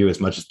impacted you as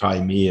much as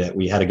probably me, that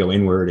we had to go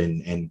inward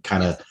and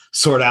kind of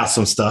sort out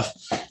some stuff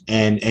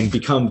and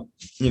become,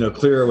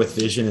 clearer with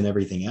vision and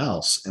everything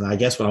else. And I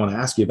guess what I want to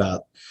ask you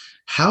about,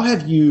 how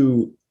have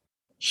you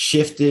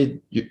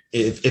shifted,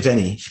 if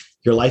any,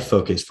 your life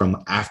focus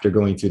from after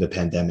going through the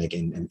pandemic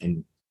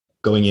and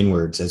going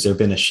inwards? Has there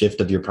been a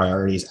shift of your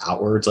priorities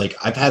outwards? Like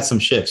I've had some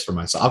shifts for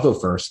myself. I'll go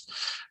first.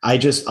 I'll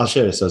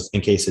share this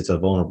in case it's a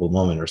vulnerable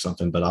moment or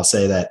something, but I'll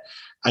say that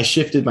I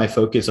shifted my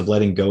focus of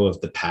letting go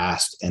of the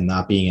past and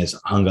not being as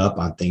hung up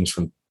on things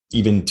from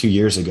even 2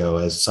 years ago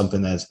as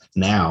something that's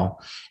now.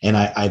 And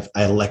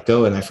I let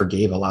go and I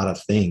forgave a lot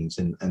of things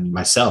and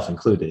myself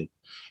included.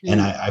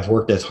 And I've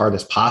worked as hard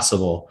as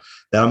possible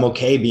that I'm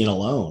okay being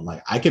alone.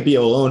 Like I could be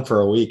alone for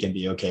a week and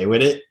be okay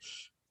with it,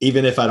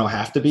 even if I don't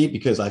have to be,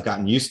 because I've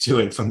gotten used to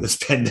it from this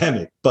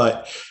pandemic.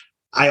 But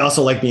I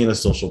also like being a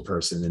social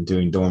person and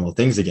doing normal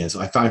things again. So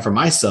I find for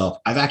myself,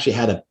 I've actually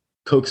had to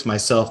coax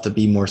myself to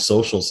be more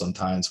social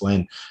sometimes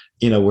when,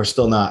 we're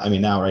still not,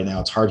 now, right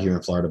now it's hard here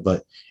in Florida,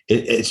 but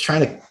it's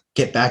trying to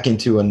get back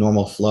into a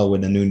normal flow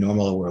with the new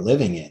normal that we're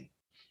living in.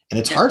 And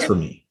it's hard for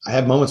me. I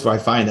have moments where I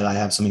find that I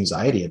have some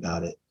anxiety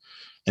about it.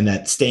 And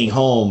that staying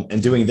home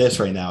and doing this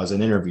right now as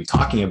an interview,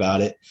 talking about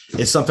it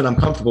is something I'm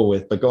comfortable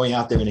with, but going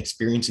out there and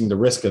experiencing the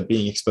risk of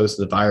being exposed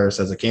to the virus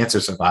as a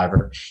cancer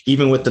survivor,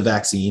 even with the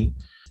vaccine,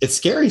 it's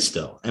scary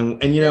still. And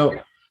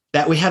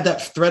that we have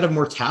that threat of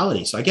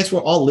mortality. So I guess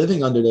we're all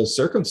living under those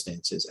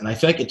circumstances. And I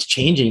feel like it's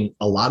changing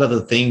a lot of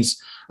the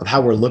things of how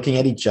we're looking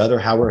at each other,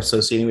 how we're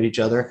associating with each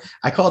other.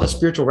 I call it a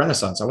spiritual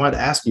renaissance. I wanted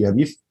to ask you, have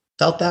you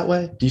felt that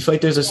way? Do you feel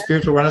like there's a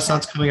spiritual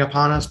renaissance coming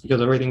upon us because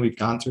of everything we've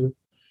gone through?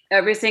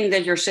 Everything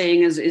that you're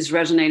saying is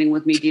resonating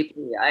with me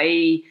deeply.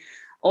 I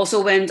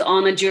also went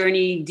on a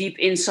journey deep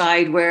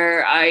inside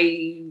where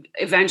I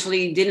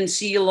eventually didn't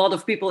see a lot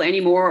of people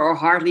anymore or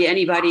hardly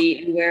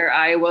anybody, and where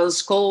I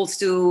was called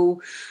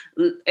to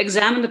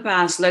examine the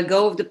past, let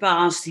go of the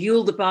past,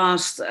 heal the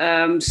past,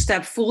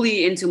 step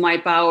fully into my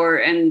power.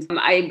 And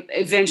I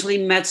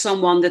eventually met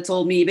someone that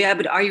told me, yeah,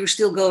 but are you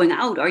still going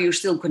out? Are you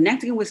still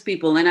connecting with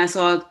people? And I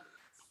thought,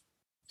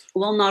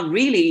 well, not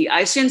really.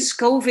 Since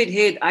COVID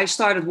hit, I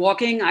started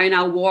walking. I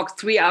now walk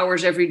 3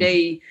 hours every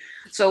day.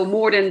 So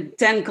more than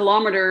 10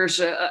 kilometers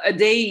a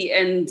day.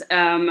 And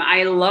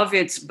I love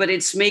it, but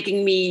it's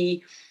making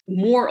me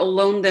more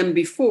alone than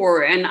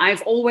before. And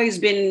I've always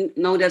been,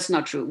 no, that's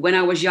not true. When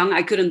I was young,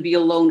 I couldn't be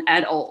alone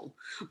at all.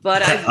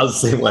 But I've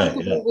been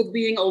comfortable with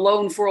being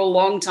alone for a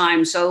long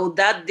time. So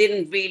that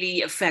didn't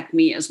really affect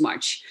me as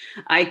much.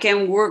 I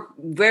can work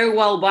very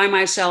well by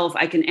myself.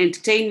 I can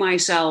entertain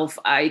myself.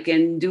 I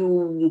can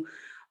do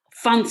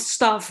fun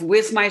stuff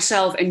with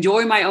myself,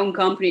 enjoy my own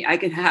company. I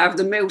can have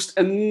the most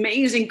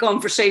amazing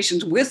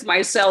conversations with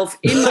myself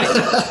in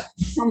my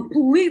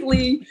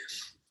completely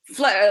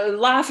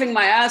laughing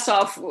my ass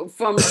off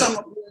from some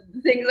of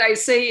the things I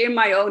say in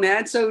my own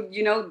head. So,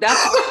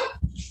 that's...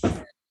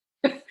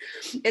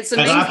 It's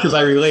amazing. Because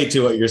I relate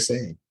to what you're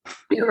saying.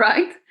 You're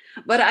right.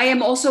 But I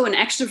am also an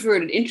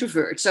extroverted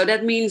introvert. So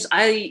that means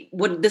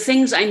the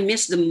things I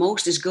miss the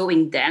most is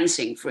going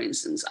dancing, for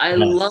instance. I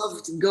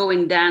loved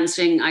going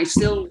dancing. I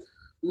still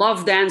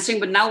love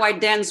dancing, but now I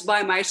dance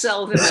by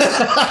myself. And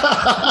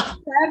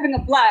having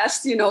a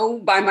blast,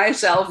 by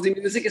myself. The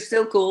music is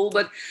still cool,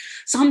 but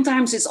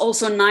sometimes it's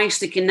also nice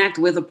to connect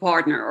with a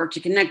partner or to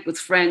connect with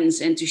friends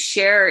and to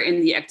share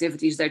in the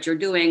activities that you're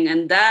doing.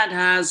 And that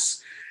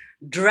has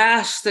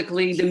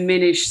drastically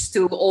diminished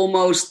to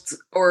almost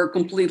or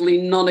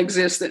completely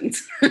non-existent.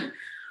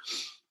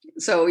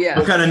 So, yeah.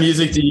 What kind of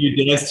music do you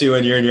dance to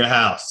when you're in your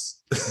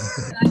house?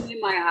 When I'm in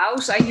my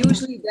house, I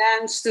usually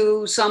dance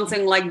to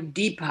something like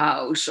deep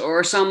house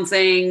or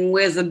something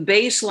with a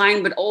bass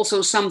line, but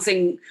also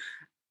something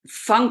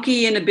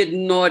funky and a bit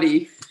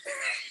naughty.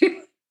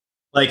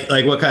 Like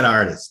what kind of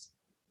artist?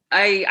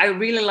 I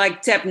really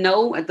like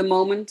techno at the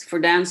moment for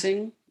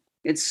dancing.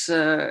 It's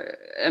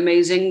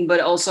amazing, but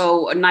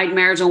also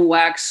Nightmares on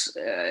Wax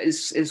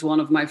is one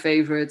of my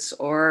favorites,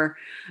 or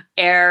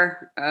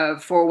Air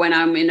for when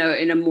I'm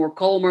in a more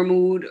calmer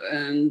mood.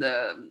 And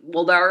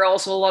there are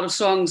also a lot of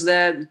songs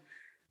that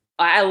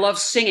I love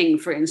singing,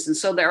 for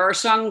instance. So there are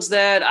songs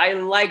that I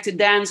like to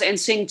dance and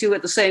sing to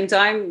at the same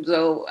time.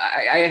 So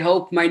I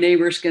hope my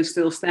neighbors can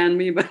still stand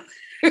me, but.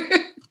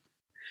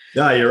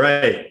 No, you're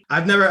right.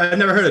 I've never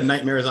heard of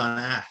Nightmares on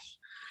Ash.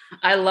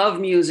 I love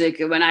music.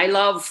 When I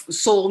love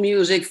soul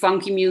music,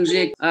 funky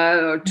music,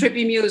 or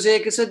trippy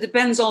music. So it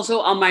depends also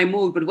on my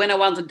mood. But when I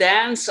want to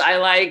dance, I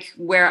like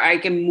where I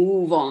can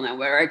move on and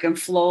where I can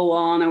flow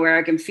on and where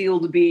I can feel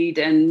the beat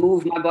and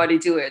move my body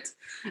to it.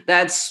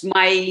 That's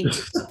my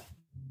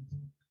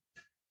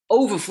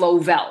overflow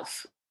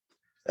valve.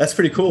 That's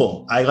pretty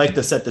cool. I like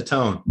to set the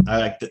tone. I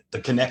like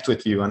to connect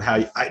with you on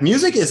how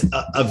music is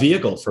a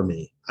vehicle for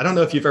me. I don't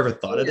know if you've ever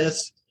thought of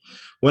this.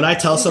 When I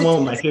tell someone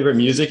what my favorite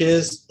music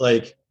is,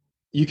 like,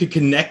 you could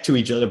connect to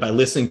each other by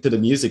listening to the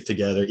music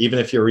together, even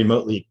if you're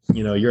remotely,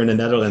 you're in the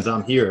Netherlands,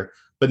 I'm here.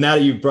 But now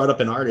that you've brought up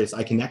an artist,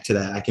 I connect to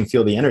that. I can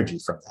feel the energy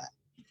from that.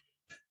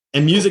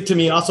 And music to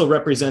me also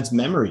represents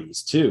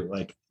memories too.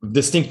 Like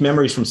distinct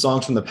memories from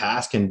songs from the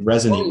past can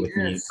resonate with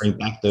me and bring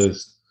back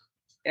those.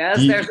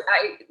 Yes, there's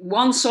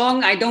one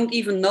song, I don't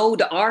even know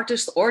the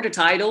artist or the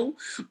title,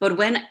 but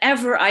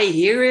whenever I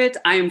hear it,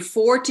 I am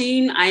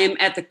 14, I am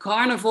at the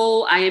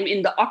carnival, I am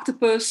in the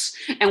octopus,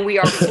 and we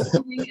are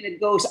floating, and it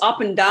goes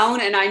up and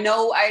down, and I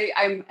know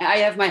I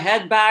have my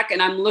head back,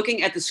 and I'm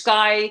looking at the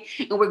sky,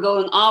 and we're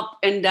going up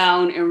and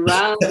down, and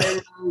round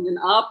and round, and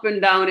up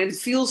and down, and it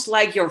feels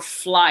like you're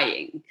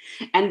flying.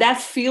 And that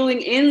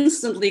feeling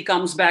instantly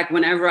comes back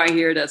whenever I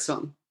hear that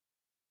song.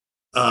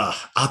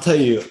 I'll tell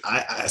you,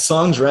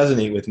 songs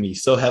resonate with me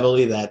so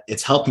heavily that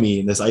it's helped me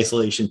in this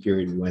isolation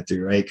period we went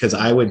through, right? Because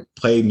I would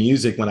play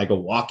music when I go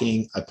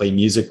walking. I play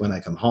music when I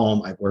come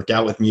home. I work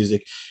out with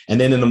music. And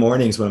then in the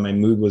mornings when my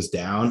mood was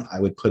down, I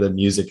would put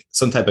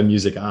some type of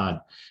music on.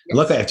 Yes.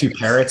 Luckily, I have 2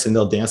 parrots and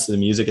they'll dance to the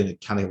music and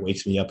it kind of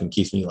wakes me up and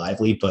keeps me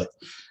lively. But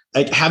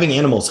like having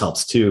animals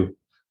helps too.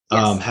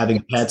 Yes.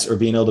 Having pets or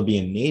being able to be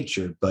in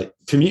nature. But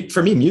for me,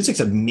 music's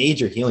a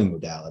major healing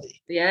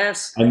modality.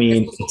 Yes. I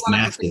mean, it's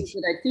massive.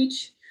 That I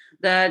teach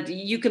that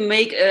you can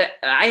make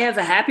I have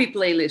a happy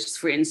playlist,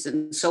 for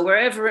instance. So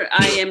wherever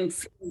I am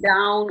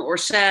down or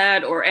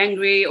sad or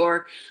angry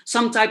or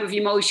some type of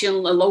emotion,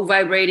 a low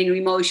vibrating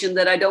emotion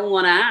that I don't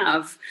want to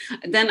have,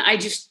 then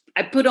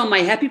I put on my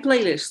happy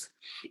playlist.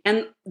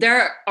 And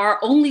there are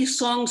only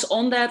songs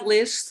on that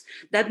list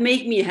that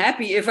make me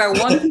happy if I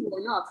want to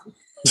or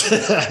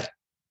not.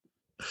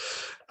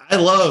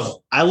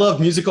 I love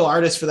musical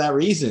artists for that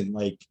reason.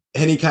 Like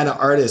any kind of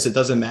artist, it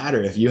doesn't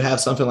matter if you have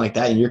something like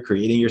that and you're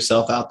creating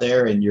yourself out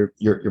there and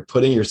you're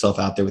putting yourself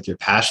out there with your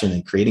passion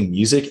and creating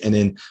music, and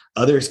then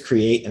others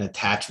create and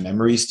attach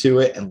memories to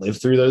it and live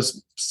through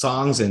those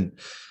songs. And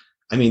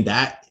I mean,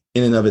 that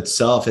in and of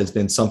itself has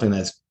been something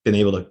that's been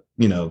able to,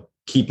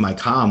 keep my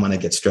calm when I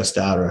get stressed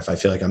out, or if I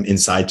feel like I'm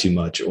inside too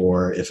much,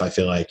 or if I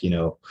feel like,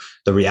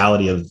 the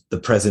reality of the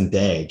present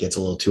day gets a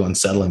little too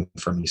unsettling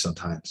for me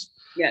sometimes.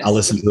 Yes. I'll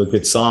listen to a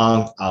good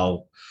song.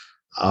 I'll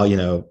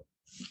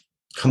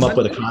come up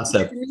with a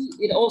concept.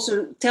 It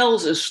also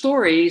tells a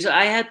story. So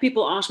I had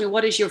people ask me,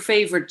 what is your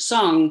favorite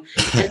song?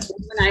 And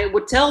when I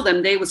would tell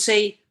them, they would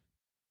say,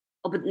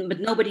 oh, but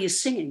nobody is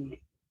singing.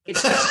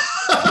 It's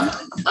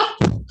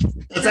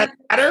Does that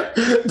matter?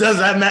 Does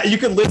that matter? You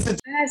can listen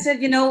to. I said,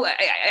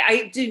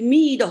 to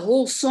me, the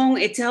whole song,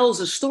 it tells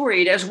a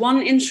story. There's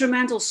one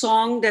instrumental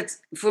song that,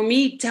 for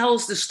me,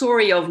 tells the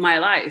story of my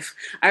life.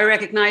 I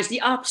recognize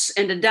the ups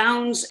and the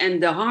downs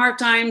and the hard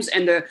times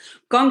and the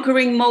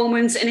conquering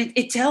moments, and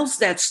it tells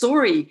that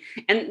story.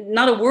 And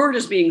not a word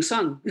is being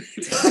sung.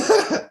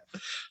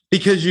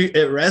 Because it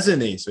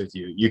resonates with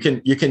you.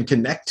 You can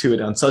connect to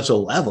it on such a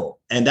level.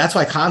 And that's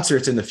why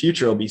concerts in the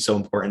future will be so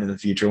important in the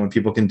future, when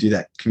people can do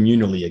that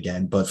communally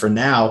again. But for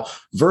now,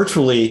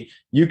 virtually,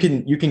 you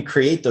can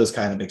create those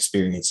kind of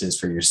experiences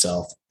for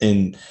yourself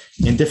in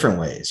different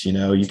ways.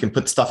 You can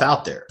put stuff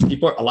out there.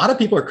 A lot of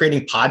people are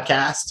creating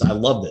podcasts. I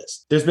love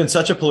this. There's been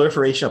such a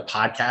proliferation of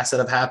podcasts that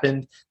have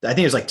happened. I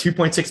think there's like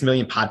 2.6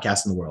 million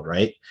podcasts in the world,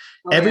 right?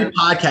 Oh, every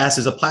podcast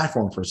is a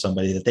platform for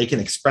somebody that they can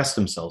express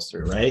themselves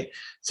through, right?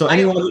 So I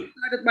started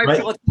my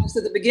podcast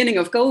at the beginning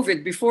of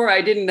COVID. Before,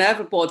 I didn't have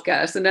a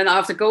podcast, and then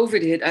after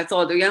COVID hit, I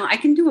thought, I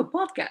can do a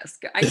podcast.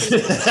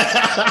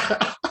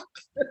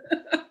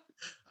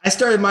 I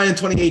started mine in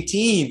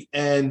 2018,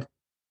 and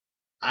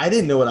I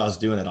didn't know what I was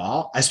doing at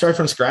all. I started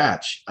from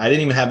scratch. I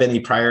didn't even have any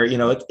prior. You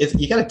got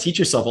to teach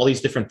yourself all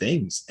these different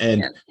things,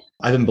 and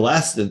I've been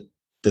blessed that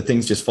the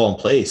things just fall in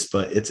place.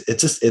 But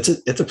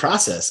it's a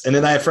process. And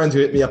then I have friends who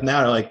hit me up now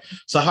and are like,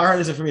 "So how hard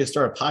is it for me to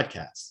start a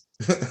podcast?"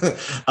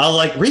 I'll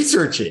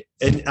research it,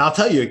 and I'll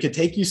tell you, it could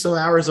take you some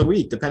hours a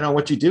week, depending on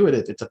what you do with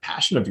it. If it's a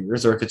passion of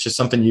yours, or if it's just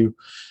something you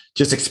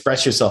just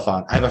express yourself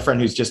on. I have a friend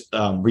who's just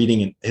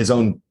reading his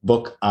own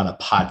book on a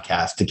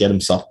podcast to get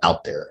himself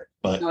out there,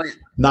 but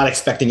not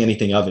expecting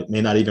anything of it.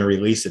 May not even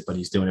release it, but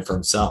he's doing it for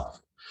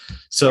himself.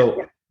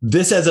 So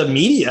this as a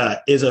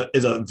media is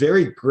a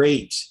very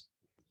great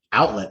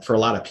outlet for a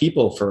lot of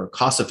people for a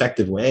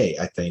cost-effective way.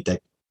 I think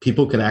that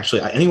people can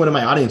actually, anyone in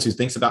my audience who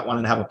thinks about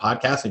wanting to have a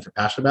podcast, and if you're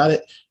passionate about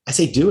it, I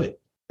say do it.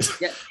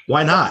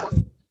 Why not?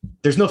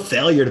 There's no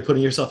failure to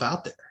putting yourself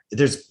out there.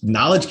 There's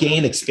knowledge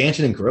gain,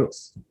 expansion, and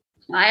growth.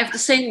 I have the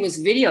same with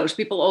videos.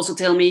 People also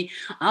tell me,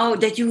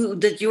 that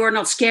you are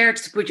not scared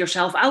to put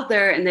yourself out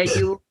there, and that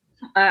you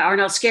are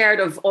not scared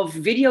of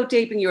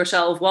videotaping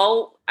yourself.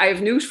 Well, I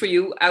have news for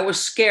you. I was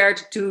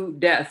scared to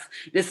death.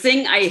 The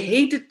thing I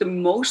hated the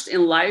most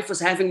in life was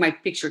having my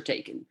picture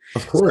taken.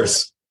 Of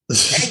course.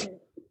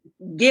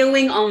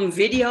 Going on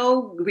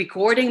video,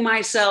 recording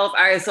myself,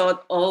 I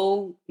thought,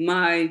 oh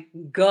my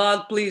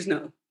God, please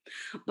no.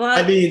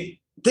 But I mean,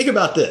 think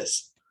about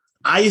this.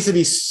 I used to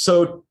be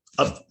so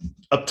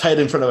uptight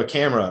in front of a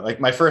camera. Like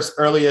my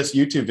earliest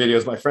YouTube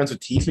videos, my friends would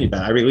tease me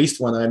about it. I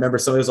released one and I remember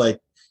somebody was like,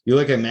 "You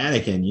look like a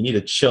mannequin, you need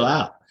to chill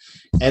out."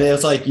 And it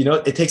was like,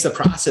 it takes a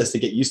process to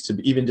get used to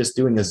even just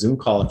doing a Zoom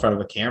call in front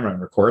of a camera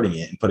and recording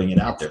it and putting it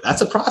out there.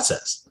 That's a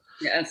process.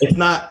 Yes.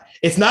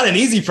 It's not an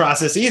easy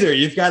process either.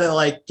 You've got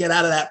to get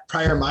out of that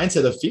prior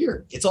mindset of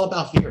fear. It's all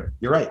about fear.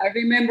 You're right. I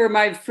remember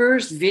my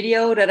first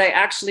video that I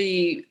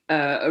actually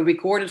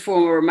recorded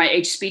for my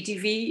HP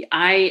TV.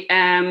 I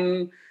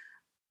am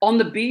on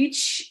the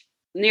beach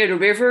near the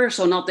river,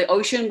 so not the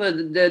ocean, but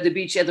the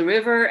beach at the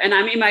river. And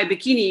I'm in my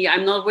bikini.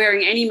 I'm not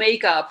wearing any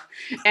makeup.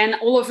 And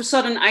all of a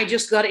sudden, I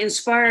just got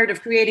inspired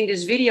of creating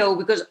this video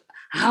because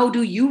how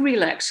do you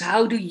relax?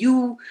 How do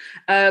you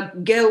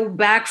go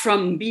back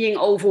from being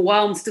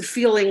overwhelmed to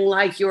feeling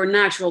like your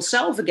natural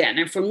self again?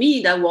 And for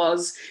me, that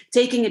was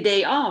taking a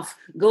day off,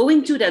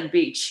 going to that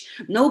beach,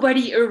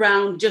 nobody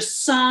around,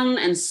 just sun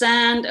and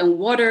sand and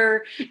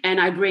water. And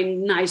I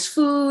bring nice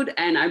food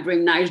and I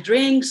bring nice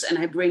drinks and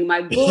I bring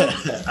my book.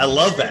 I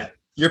love that.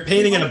 You're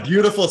painting in a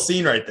beautiful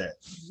scene right there.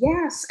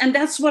 Yes, and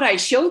that's what I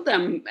showed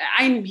them.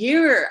 I'm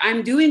here.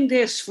 I'm doing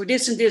this for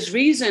this and this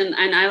reason.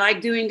 And I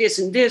like doing this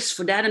and this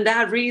for that and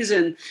that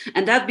reason.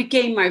 And that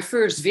became my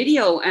first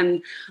video.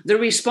 And the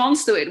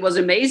response to it was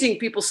amazing.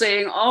 People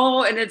saying,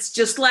 oh, and it's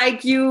just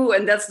like you.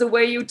 And that's the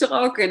way you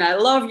talk. And I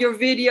love your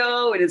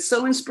video. And it's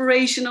so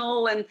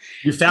inspirational. And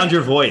you found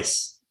your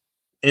voice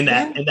in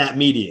that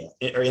media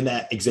or in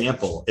that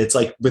example. It's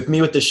like with me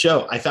with the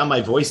show, I found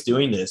my voice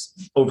doing this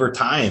over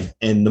time.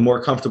 And the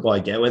more comfortable I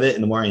get with it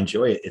and the more I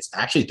enjoy it, it's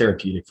actually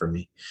therapeutic for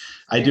me.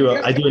 I do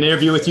an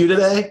interview with you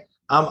today.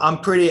 I'm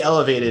pretty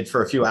elevated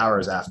for a few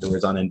hours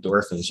afterwards on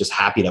endorphins, just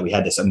happy that we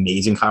had this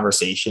amazing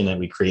conversation and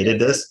we created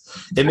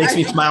this. It makes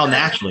me smile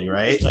naturally,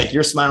 right? Like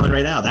you're smiling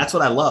right now. That's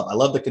what I love. I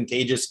love the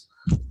contagious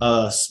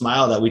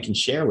smile that we can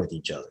share with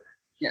each other.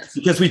 Yes.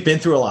 Because we've been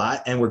through a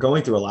lot and we're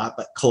going through a lot,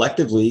 but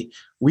collectively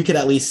we could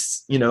at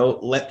least,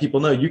 let people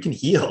know you can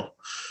heal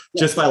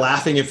just by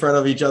laughing in front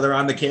of each other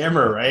on the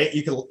camera, right?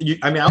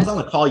 I was on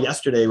a call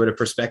yesterday with a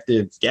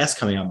prospective guest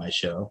coming on my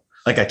show.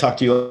 Like I talked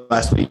to you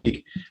last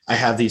week, I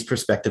have these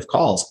prospective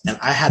calls and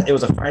it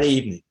was a Friday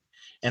evening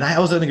and I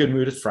was in a good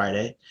mood. It's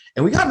Friday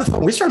and we got on the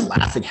phone. We started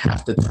laughing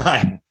half the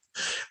time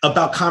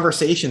about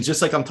conversations,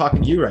 just like I'm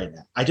talking to you right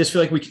now. I just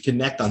feel like we can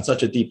connect on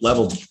such a deep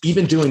level.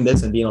 Even doing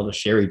this and being able to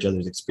share each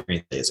other's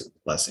experience is a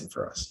blessing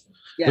for us.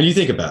 Yes. When you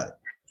think about it.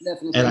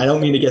 Definitely. And I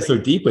don't mean to get so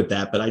deep with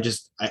that, but I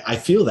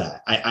feel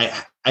that.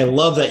 I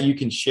love that you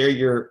can share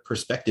your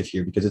perspective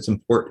here because it's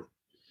important.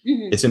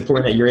 Mm-hmm. It's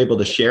important that you're able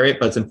to share it,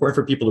 but it's important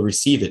for people to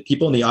receive it.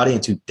 People in the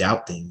audience who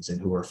doubt things and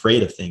who are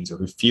afraid of things or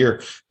who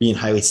fear being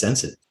highly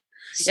sensitive.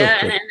 So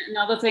cool. And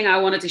another thing I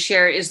wanted to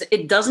share is that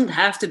it doesn't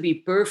have to be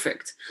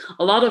perfect.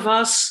 A lot of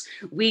us,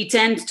 we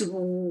tend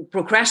to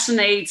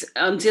procrastinate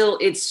until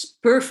it's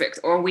perfect,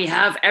 or we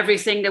have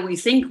everything that we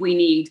think we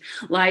need,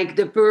 like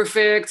the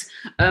perfect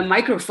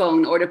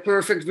microphone or the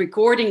perfect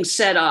recording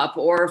setup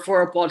or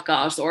for a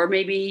podcast, or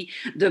maybe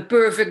the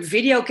perfect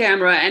video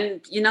camera.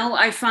 And,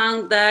 I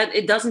found that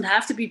it doesn't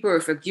have to be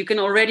perfect. You can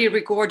already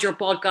record your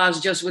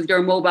podcast just with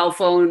your mobile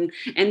phone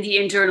and the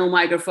internal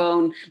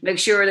microphone. Make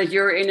sure that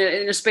you're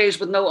in a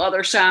space with no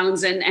other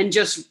sounds and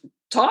just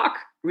talk,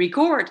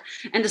 record.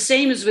 And the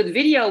same is with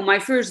video. My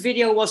first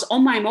video was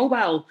on my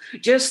mobile.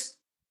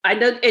 I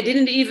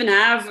didn't even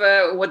have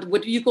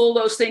what do you call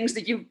those things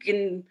that you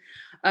can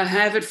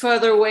have it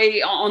further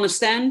away on a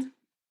stand?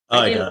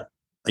 Like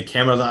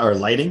camera or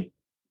lighting?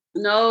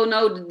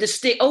 No, the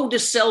stick. Oh, the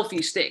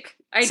selfie stick.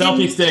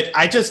 Stick.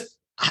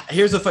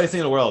 Here's the funny thing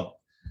in the world.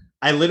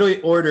 I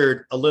literally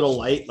ordered a little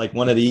light, like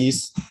one of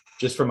these,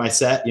 just for my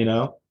set,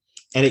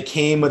 and it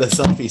came with a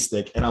selfie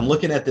stick. And I'm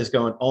looking at this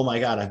going, oh my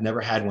God, I've never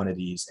had one of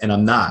these. And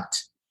I'm not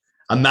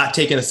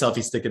taking a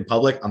selfie stick in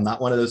public. I'm not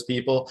one of those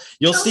people.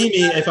 You'll see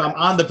me if I'm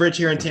on the bridge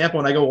here in Tampa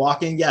when I go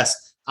walking.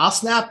 Yes, I'll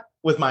snap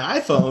with my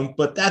iPhone,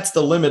 but that's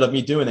the limit of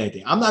me doing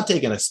anything. I'm not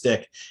taking a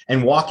stick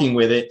and walking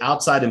with it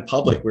outside in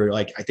public where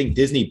I think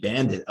Disney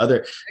banned it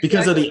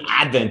because of the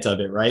advent of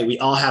it, right? We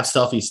all have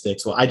selfie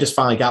sticks. Well, I just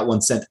finally got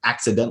one sent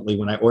accidentally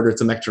when I ordered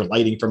some extra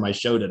lighting for my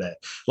show today.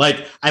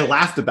 I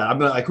laughed about it. I'm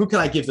like, who can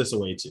I give this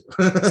away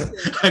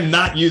to? I'm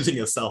not using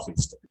a selfie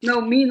stick.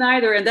 No, me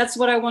neither. And that's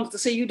what I wanted to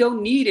say. You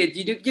don't need it.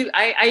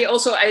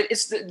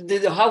 It's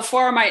the how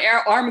far my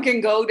arm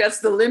can go. That's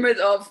the limit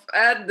of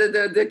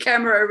the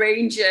camera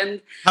range.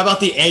 And how about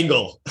the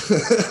angle?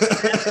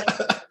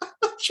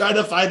 Try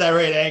to find that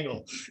right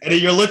angle. And then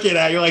you're looking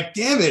at it, you're like,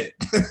 damn it.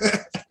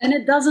 And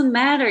it doesn't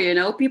matter,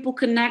 people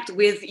connect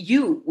with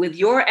you, with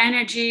your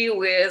energy,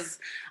 with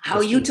how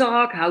you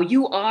talk, how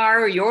you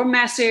are, your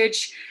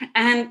message.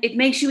 And it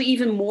makes you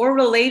even more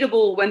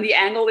relatable when the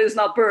angle is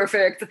not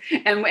perfect.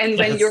 And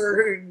when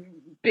your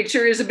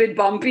picture is a bit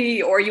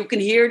bumpy or you can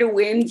hear the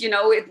wind,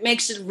 it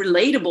makes it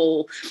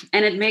relatable.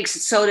 And it makes it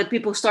so that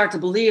people start to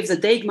believe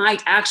that they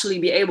might actually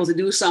be able to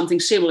do something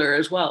similar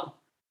as well.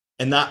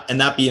 And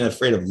not being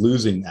afraid of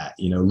losing that,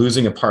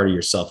 losing a part of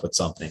yourself with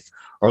something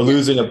or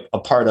losing a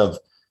part of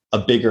a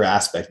bigger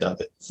aspect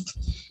of it.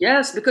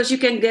 Yes, because you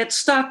can get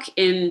stuck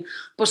in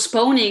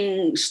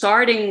postponing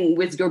starting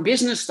with your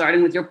business,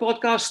 starting with your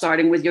podcast,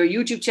 starting with your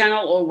YouTube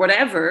channel or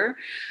whatever,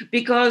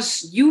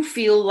 because you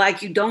feel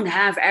like you don't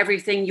have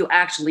everything you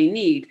actually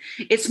need.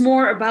 It's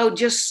more about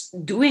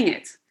just doing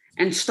it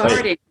and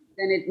starting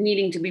than it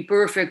needing to be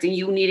perfect and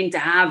you needing to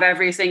have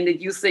everything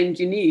that you think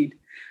you need.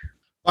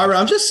 Barbara,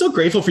 I'm just so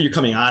grateful for you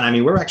coming on. I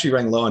mean, we're actually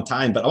running low on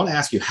time, but I want to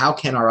ask you, how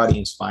can our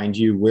audience find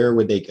you? Where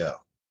would they go?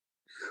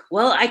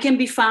 Well, I can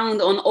be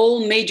found on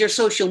all major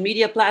social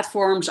media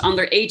platforms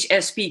under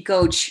HSP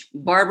Coach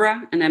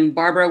Barbera, and then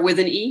Barbara with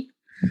an E.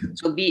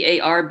 So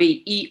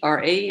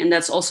Barbera. And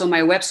that's also my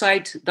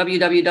website,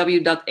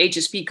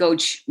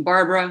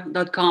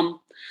 www.hspcoachbarbera.com.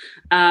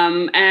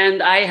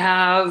 And I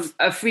have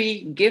a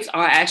free gift, or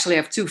I actually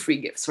have 2 free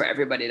gifts for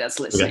everybody that's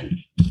listening.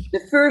 Okay.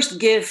 The first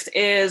gift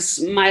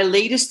is my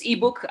latest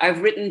ebook.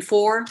 I've written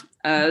 4.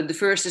 The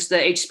first is the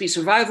HSP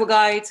Survival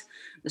Guide.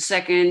 The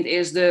second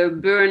is the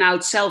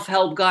Burnout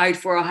Self-Help Guide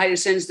for highly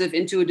sensitive,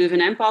 intuitive,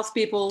 and empath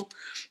people.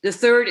 The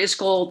third is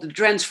called the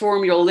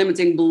Transform Your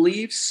Limiting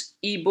Beliefs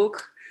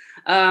ebook.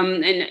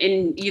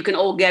 And you can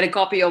all get a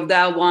copy of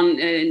that one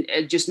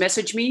and just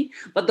message me.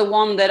 But the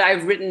one that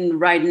I've written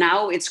right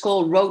now, it's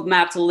called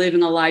Roadmap to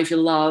Living a Life You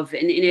Love.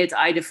 And in it,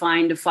 I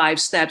define the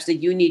 5 steps that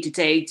you need to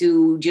take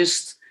to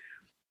just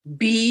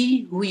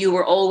be who you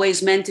were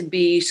always meant to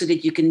be, so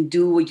that you can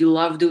do what you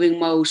love doing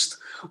most,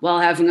 while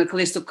having a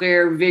crystal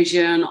clear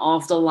vision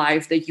of the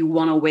life that you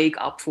want to wake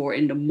up for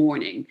in the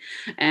morning.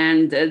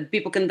 And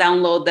people can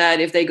download that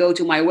if they go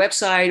to my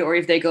website, or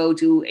if they go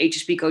to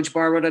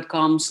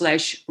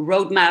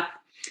hspcoachbarbara.com/roadmap.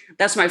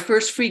 That's my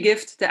first free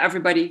gift to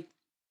everybody.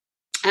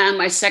 And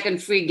my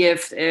second free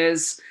gift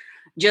is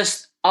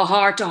just a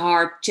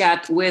heart-to-heart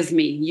chat with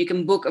me. You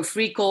can book a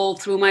free call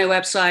through my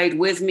website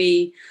with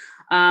me.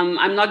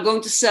 I'm not going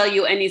to sell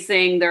you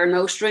anything. There are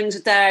no strings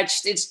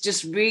attached. It's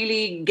just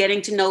really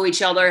getting to know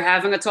each other,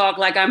 having a talk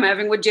like I'm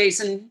having with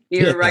Jason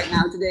here right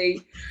now today,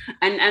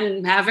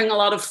 and having a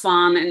lot of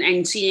fun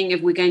and seeing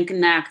if we can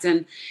connect.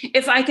 And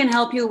if I can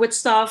help you with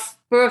stuff,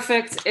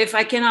 perfect. If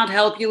I cannot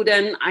help you,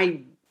 then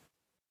I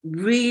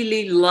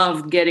really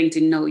loved getting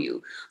to know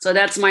you. So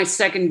that's my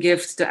second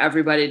gift to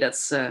everybody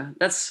that's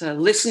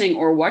listening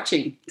or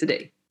watching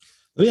today.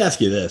 Let me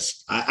ask you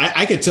this.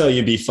 I could tell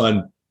you'd be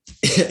fun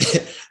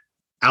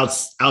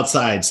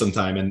outside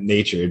sometime in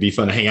nature. It'd be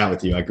fun to hang out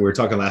with you. Like we were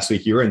talking last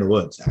week, you were in the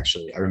woods.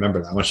 Actually, I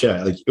remember that. I want to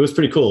share. Like it was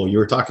pretty cool. You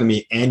were talking to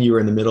me, and you were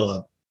in the middle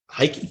of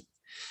hiking.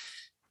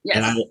 Yes.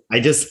 And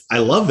I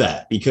love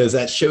that, because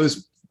that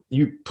shows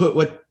you put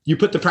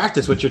to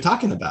practice what you're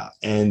talking about.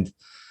 And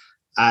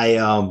I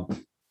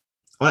want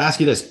to ask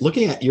you this: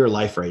 looking at your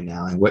life right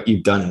now and what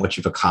you've done and what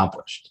you've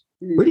accomplished,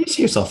 where do you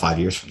see yourself 5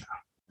 years from now?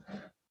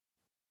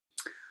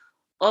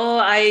 Oh,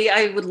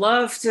 I would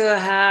love to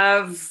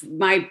have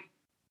my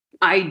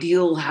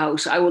ideal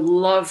house. I would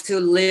love to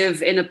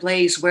live in a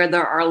place where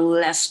there are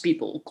less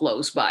people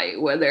close by,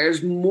 where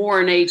there's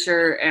more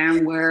nature,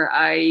 and where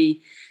I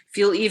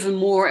feel even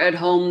more at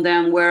home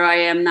than where I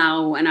am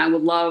now. And I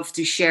would love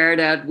to share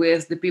that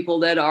with the people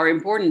that are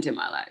important in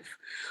my life.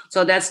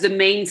 So that's the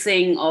main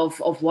thing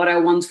of what I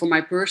want for my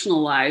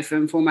personal life.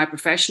 And for my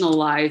professional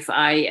life,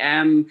 I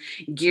am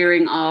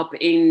gearing up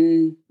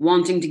in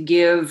wanting to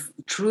give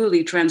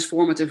truly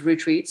transformative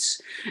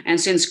retreats.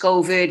 And since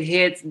COVID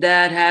hit,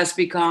 that has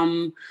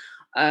become,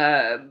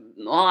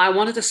 I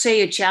wanted to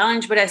say a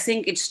challenge, but I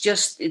think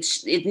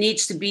it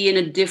needs to be in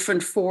a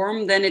different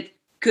form than it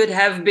could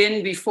have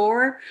been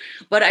before.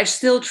 But I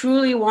still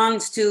truly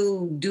want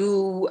to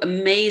do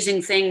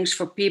amazing things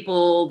for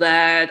people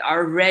that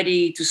are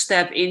ready to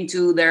step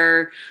into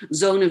their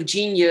zone of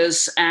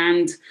genius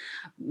and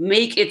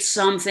make it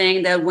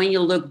something that when you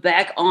look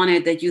back on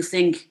it, that you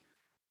think,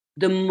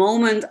 the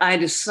moment I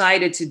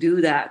decided to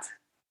do that,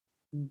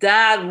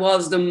 that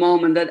was the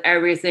moment that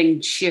everything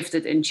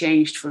shifted and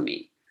changed for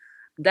me.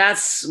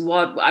 That's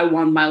what I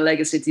want my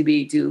legacy to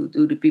be to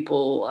the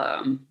people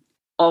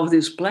of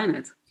this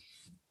planet.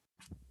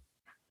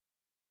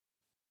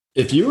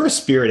 If you were a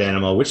spirit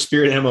animal, which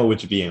spirit animal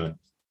would you be in?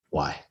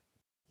 Why?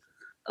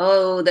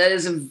 Oh, that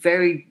is a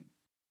very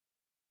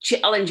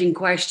challenging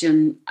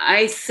question.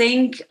 I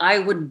think I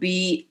would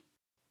be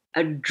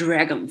a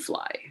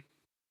dragonfly.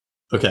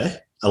 Okay.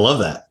 I love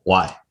that.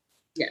 Why?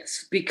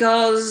 Yes,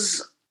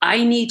 because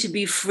I need to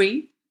be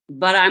free,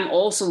 but I'm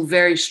also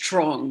very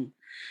strong.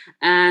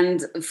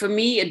 And for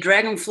me, a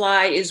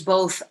dragonfly is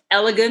both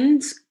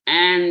elegant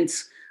and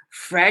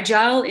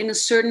fragile in a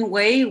certain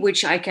way,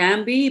 which I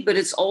can be, but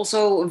it's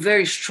also a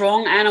very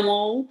strong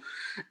animal.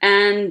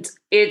 And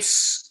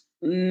its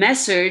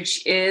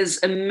message is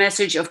a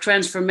message of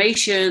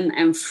transformation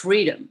and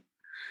freedom.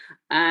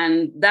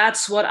 And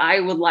that's what I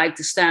would like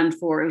to stand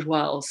for as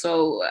well.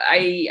 So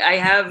I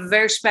have a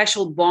very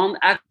special bond,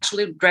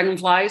 actually,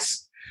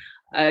 dragonflies.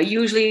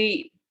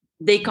 Usually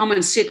they come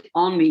and sit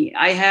on me.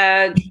 I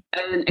had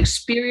an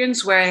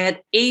experience where I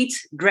had 8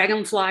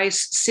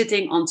 dragonflies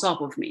sitting on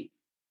top of me.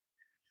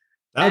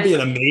 That would be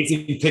an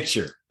amazing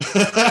picture.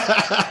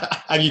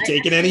 Have you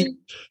taken any?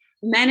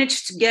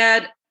 Managed to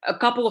get a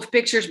couple of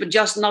pictures, but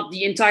just not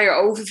the entire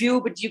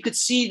overview. But you could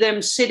see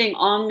them sitting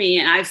on me,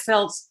 and I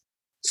felt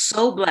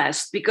so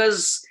blessed,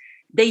 because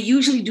they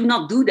usually do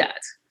not do that.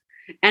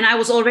 And I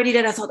was already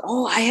there. I thought,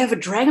 oh, I have a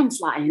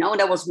dragonfly, and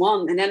that was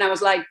one. And then I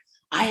was like,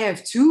 I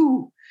have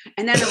 2.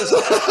 And then it was,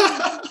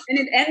 and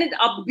it ended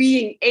up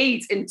being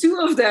 8, and 2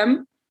 of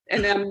them.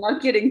 And I'm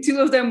not kidding, 2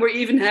 of them were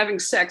even having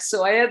sex.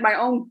 So I had my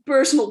own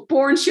personal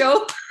porn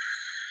show.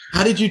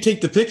 How did you take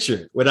the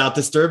picture without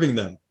disturbing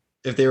them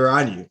if they were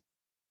on you?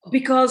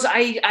 Because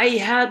I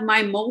had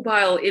my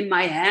mobile in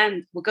my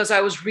hand, because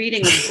I was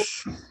reading a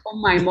book on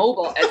my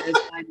mobile at the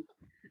time.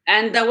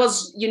 And that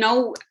was,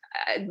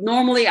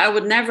 normally I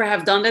would never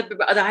have done that,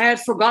 but I had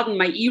forgotten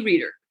my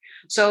e-reader.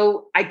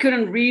 So I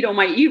couldn't read on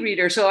my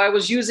e-reader. So I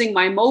was using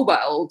my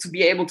mobile to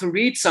be able to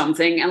read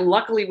something. And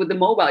luckily with the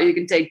mobile, you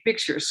can take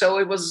pictures. So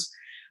it was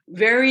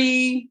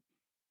very...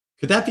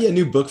 Could that be a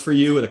new book for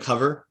you with a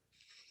cover?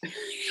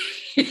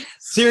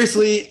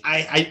 Seriously,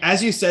 I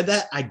as you said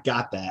that, I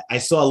got that. I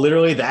saw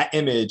literally that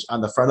image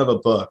on the front of a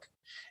book,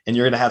 and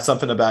you're going to have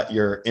something about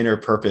your inner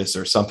purpose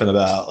or something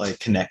about like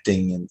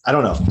connecting. And I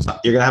don't know,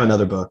 you're going to have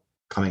another book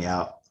coming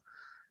out.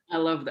 I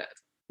love that.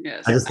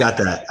 Yes. I just got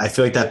that. I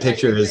feel like that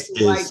picture is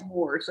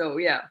more. So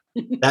yeah,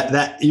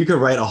 that you could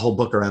write a whole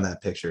book around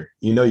that picture.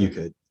 You know, you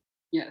could.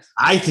 Yes.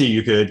 I think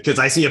you could, because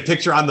I see a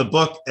picture on the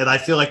book and I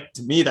feel like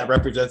to me that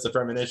represents the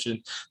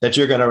premonition that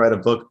you're going to write a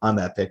book on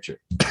that picture.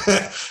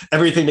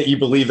 Everything that you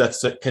believe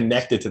that's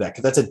connected to that,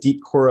 because that's a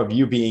deep core of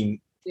you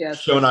being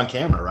shown on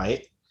camera,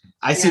 right?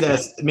 I see that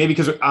as maybe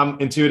because I'm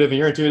intuitive and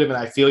you're intuitive and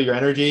I feel your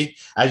energy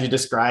as you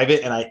describe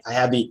it. And I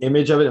have the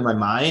image of it in my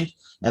mind.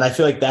 And I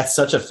feel like that's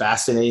such a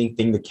fascinating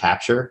thing to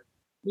capture.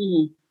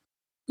 Mm-hmm.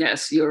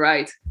 Yes, you're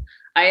right.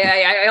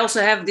 I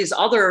also have this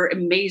other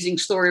amazing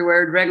story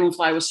where a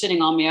dragonfly was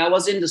sitting on me. I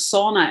was in the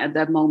sauna at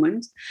that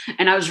moment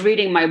and I was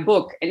reading my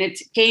book and it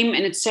came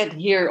and it sat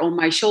here on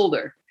my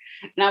shoulder.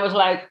 And I was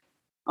like,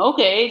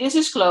 okay, this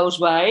is close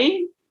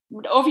by.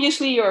 But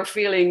obviously you're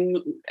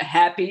feeling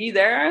happy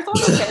there. I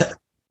thought, okay.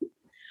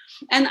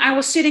 And I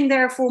was sitting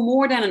there for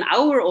more than an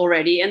hour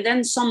already. And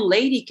then some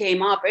lady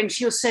came up and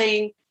she was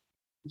saying,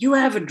 you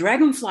have a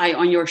dragonfly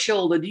on your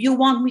shoulder. Do you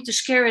want me to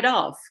scare it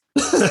off?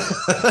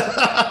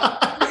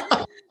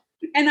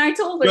 And I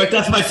told her, like,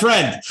 that's my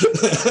friend.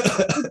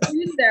 I've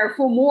been there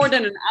for more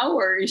than an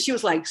hour. And she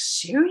was like,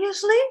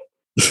 seriously?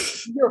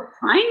 You're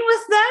fine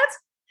with that?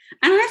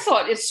 And I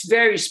thought it's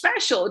very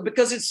special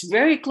because it's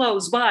very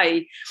close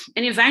by.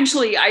 And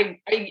eventually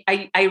I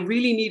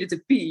really needed to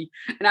pee.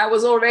 And I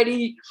was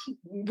already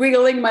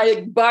wiggling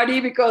my body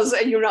because,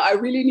 I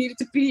really needed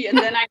to pee. And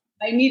then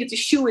I needed to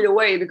shoo it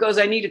away because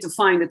I needed to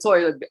find the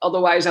toilet.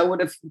 Otherwise, I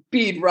would have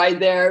peed right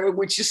there,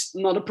 which is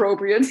not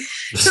appropriate.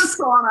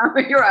 Sauna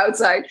when you're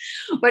outside.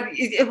 But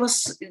it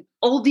was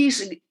all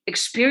these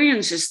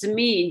experiences to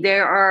me. They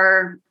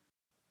are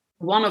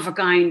one of a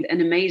kind and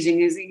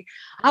amazing.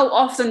 How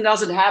often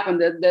does it happen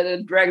that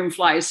a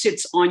dragonfly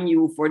sits on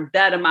you for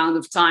that amount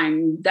of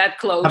time, that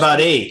close? How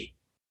about 8?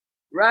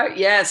 Right.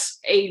 Yes.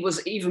 8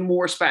 was even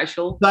more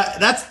special.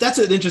 That's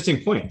an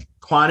interesting point.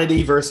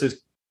 Quantity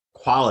versus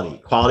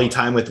quality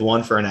time with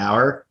one for an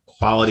hour,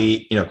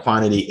 quantity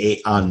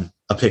 8 on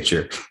a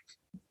picture.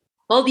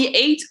 Well, the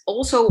 8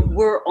 also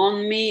were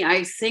on me,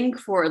 I think,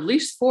 for at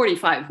least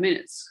 45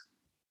 minutes.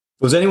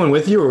 Was anyone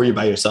with you or were you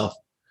by yourself?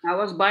 I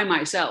was by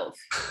myself.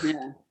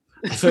 Yeah.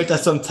 I feel like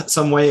that's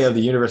some way of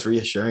the universe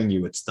reassuring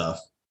you with stuff.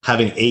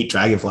 Having 8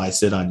 dragonflies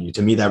sit on you.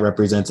 To me, that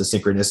represents a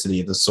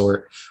synchronicity of the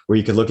sort where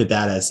you could look at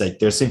that as like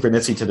there's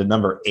synchronicity to the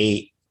number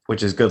 8,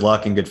 which is good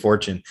luck and good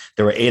fortune.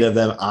 There were 8 of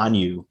them on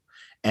you.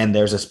 And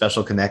there's a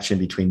special connection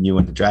between you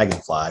and the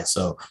dragonfly.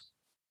 So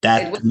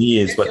that to me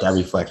is what that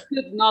reflects.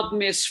 Could not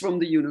miss from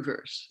the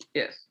universe.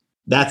 Yes.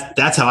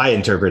 That's how I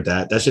interpret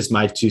that. That's just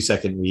my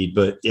 2-second read.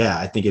 But yeah,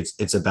 I think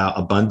it's about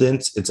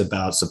abundance, it's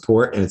about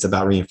support, and it's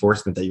about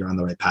reinforcement that you're on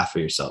the right path for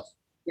yourself.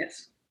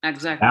 Yes,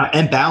 exactly.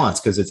 And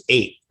balance, because it's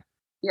 8.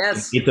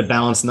 Yes. It's a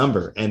balanced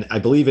number. And I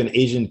believe in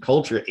Asian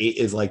culture, 8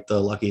 is like the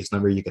luckiest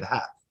number you could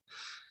have.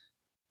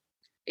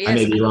 Yes, I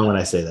may be wrong when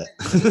I say that.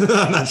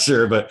 I'm not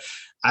sure, but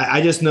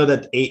I just know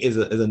that 8 is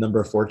a number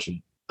of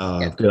fortune,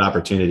 good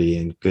opportunity,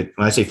 and good.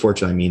 When I say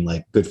fortune, I mean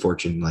like good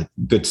fortune, like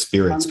good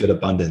spirits, good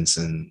abundance,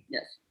 and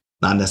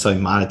not necessarily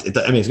monetary.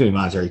 I mean, it's going to be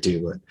monetary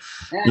too,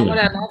 but what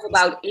I love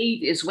about 8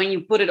 is when you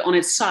put it on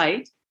its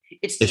side,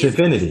 it's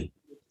infinity.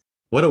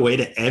 What a way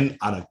to end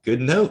on a good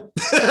note.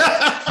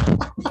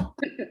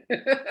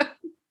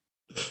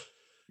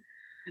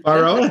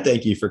 Barbara, I want to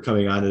thank you for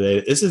coming on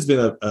today. This has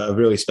been a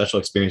really special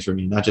experience for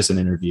me, not just an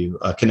interview,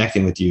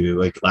 connecting with you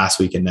like last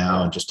week and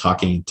now, and just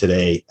talking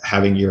today,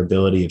 having your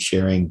ability of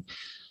sharing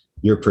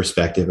your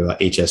perspective about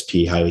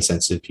HSP, highly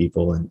sensitive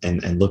people,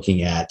 and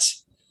looking at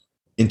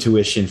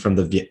intuition from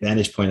the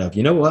vantage point of,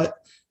 you know what,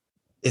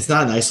 it's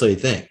not an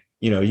isolated thing.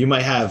 You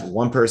might have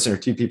one person or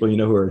 2 people,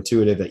 who are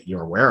intuitive that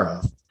you're aware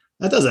of.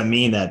 That doesn't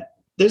mean that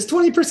there's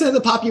 20% of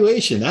the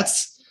population.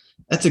 That's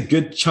a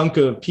good chunk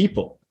of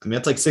people. I mean,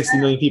 that's like 60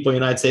 million people in the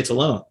United States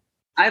alone.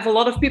 I have a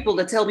lot of people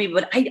that tell me,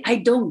 but I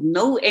don't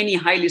know any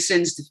highly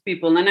sensitive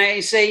people. And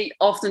I say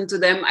often to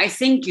them, I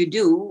think you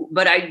do,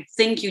 but I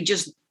think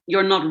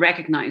you're not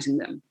recognizing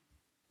them.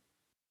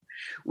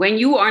 When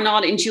you are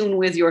not in tune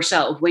with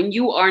yourself, when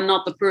you are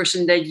not the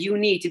person that you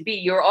need to be,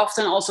 you're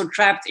often also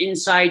trapped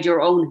inside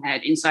your own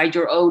head, inside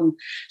your own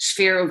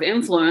sphere of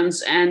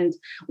influence, and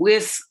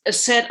with a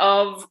set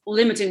of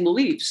limiting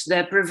beliefs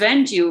that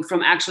prevent you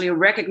from actually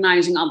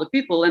recognizing other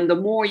people. And the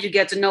more you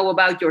get to know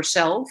about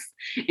yourself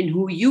and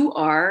who you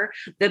are,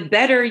 the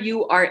better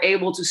you are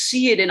able to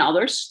see it in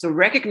others, to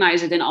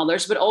recognize it in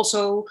others, but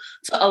also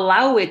to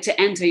allow it to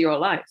enter your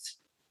life.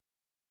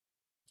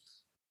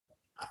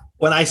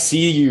 when I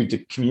see you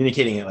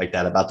communicating it like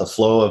that about the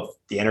flow of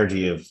the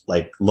energy of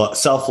like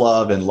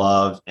self-love and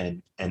love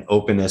and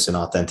openness and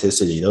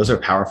authenticity, those are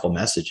powerful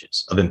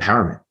messages of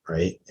empowerment,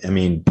 right? I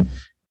mean,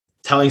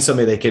 telling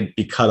somebody they could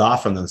be cut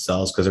off from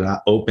themselves because they're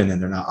not open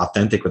and they're not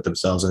authentic with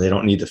themselves and they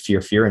don't need to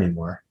fear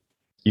anymore.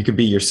 You could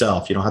be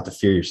yourself. You don't have to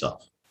fear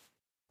yourself.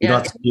 You don't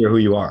have to fear who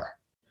you are.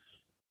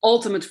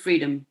 Ultimate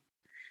freedom.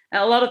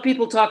 A lot of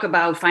people talk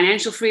about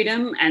financial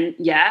freedom, and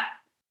yeah,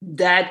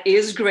 that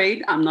is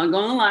great. I'm not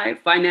going to lie.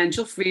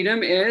 Financial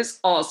freedom is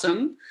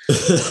awesome.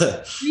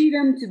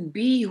 Freedom to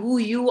be who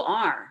you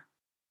are.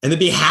 And to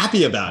be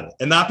happy about it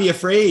and not be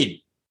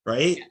afraid,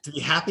 right? Yeah. To be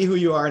happy who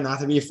you are, not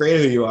to be afraid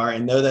of who you are,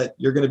 and know that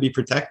you're going to be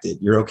protected.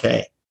 You're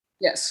okay.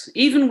 Yes.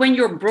 Even when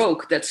you're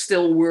broke, that's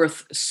still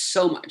worth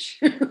so much.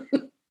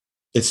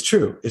 It's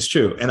true. It's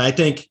true. And I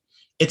think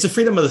it's a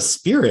freedom of the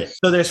spirit.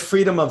 So there's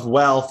freedom of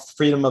wealth,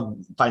 freedom of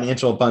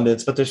financial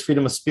abundance, but there's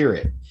freedom of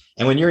spirit.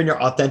 And when you're in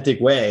your authentic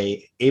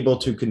way, able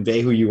to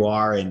convey who you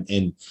are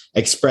and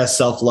express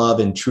self-love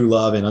and true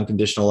love and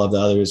unconditional love to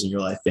others in your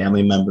life,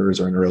 family members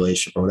or in a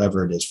relationship or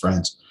whatever it is,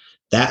 friends,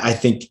 that I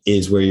think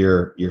is where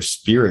your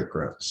spirit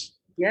grows.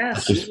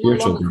 Yes, you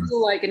no longer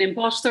feel like an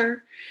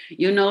imposter.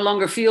 You no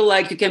longer feel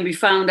like you can be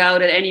found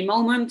out at any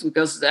moment,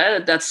 because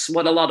that's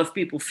what a lot of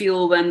people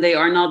feel when they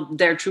are not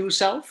their true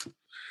self.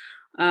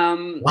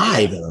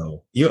 Why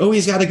though? You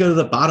always got to go to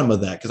the bottom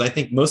of that, because I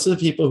think most of the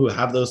people who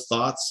have those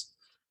thoughts,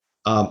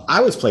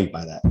 I was plagued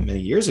by that many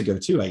years ago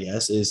too, I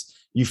guess, is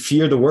you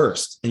fear the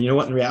worst. And you know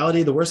what? In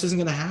reality, the worst isn't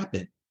going to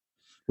happen.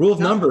 Rule of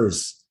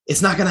numbers,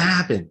 it's not going to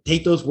happen.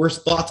 Take those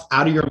worst thoughts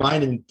out of your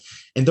mind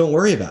and don't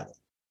worry about it.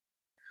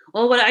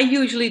 Well, what I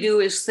usually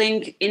do is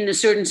think in a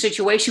certain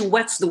situation,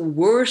 what's the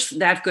worst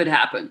that could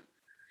happen?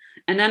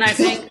 And then I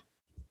think,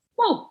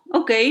 well,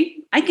 okay,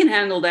 I can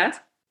handle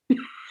that.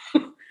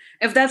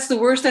 If that's the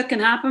worst that can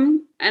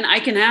happen and I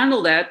can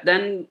handle that,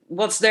 then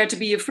what's there to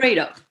be afraid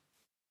of?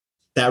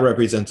 That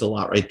represents a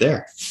lot right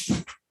there.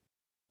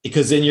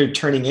 Because then you're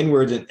turning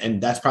inwards,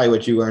 and that's probably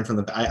what you learned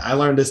from I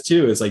learned this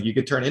too. It's like you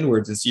could turn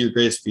inwards and see your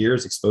greatest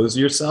fears, expose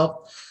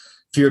yourself,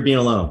 fear of being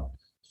alone,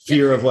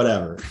 fear of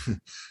whatever.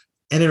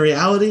 And in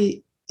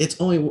reality, it's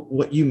only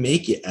what you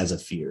make it as a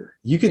fear.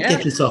 You could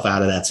get yourself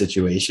out of that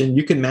situation.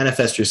 You can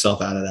manifest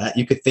yourself out of that.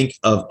 You could think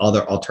of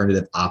other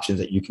alternative options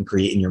that you can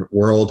create in your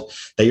world,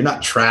 that you're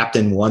not trapped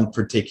in one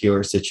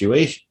particular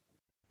situation.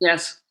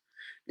 Yes.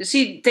 You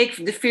see,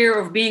 take the fear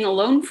of being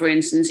alone, for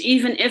instance.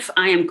 Even if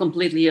I am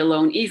completely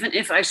alone, even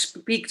if I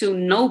speak to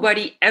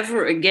nobody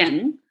ever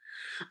again,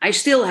 I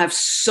still have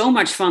so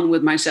much fun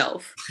with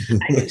myself.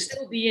 I can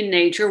still be in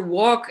nature,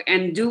 walk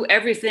and do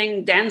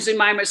everything, dancing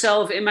by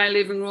myself in my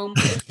living room.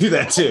 Do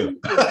that too.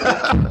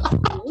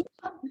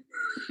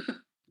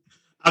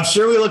 I'm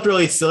sure we look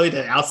really silly to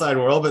the outside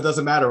world, but it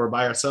doesn't matter. We're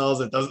by ourselves.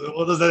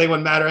 Does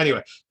anyone matter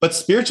anyway? But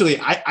spiritually,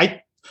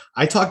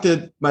 I talk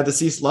to my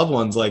deceased loved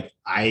ones like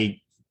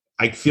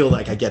I feel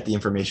like I get the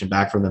information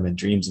back from them in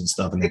dreams and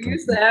stuff. And I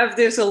used to have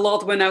this a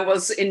lot when I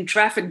was in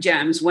traffic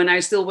jams. When I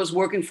still was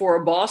working for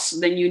a boss,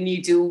 then you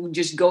need to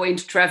just go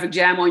into traffic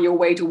jam on your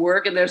way to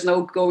work, and there's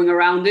no going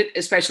around it,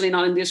 especially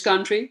not in this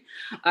country,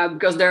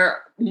 because there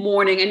are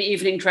morning and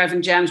evening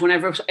traffic jams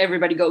whenever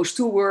everybody goes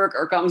to work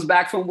or comes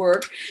back from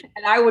work.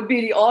 And I would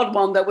be the odd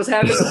one that was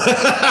having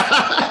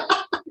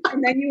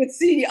and then you would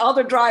see the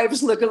other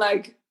drivers looking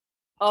like,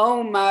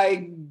 oh my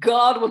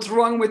God, what's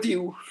wrong with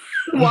you?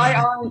 Why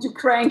aren't you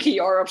cranky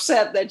or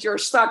upset that you're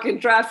stuck in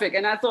traffic?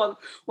 And I thought,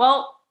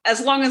 well, as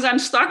long as I'm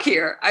stuck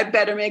here, I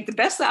better make the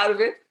best out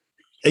of it.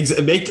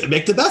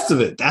 Make the best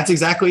of it. That's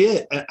exactly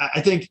it.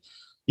 I think,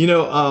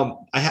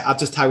 I'll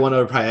just tie one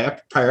other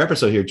prior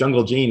episode here.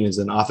 Jungle Jean is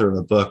an author of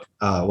a book,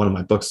 one of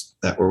my books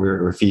that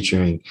we're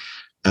featuring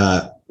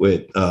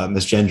with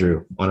Miss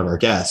Gendrew, one of our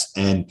guests.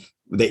 And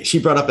she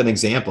brought up an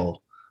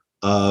example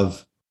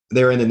of,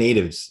 they were in the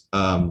natives.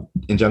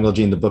 In Jungle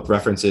Jean, the book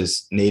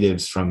references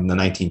natives from the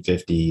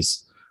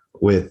 1950s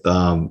with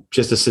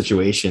just a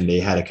situation. They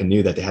had a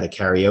canoe that they had to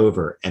carry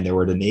over, and there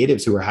were the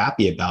natives who were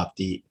happy about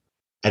the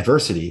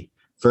adversity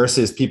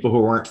versus people who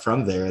weren't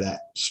from there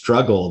that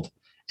struggled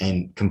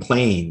and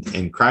complained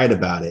and cried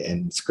about it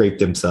and scraped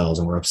themselves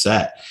and were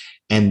upset.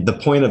 And the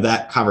point of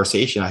that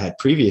conversation I had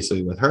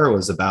previously with her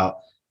was about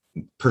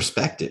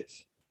perspective.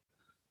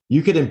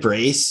 You could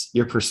embrace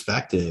your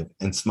perspective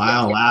and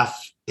smile,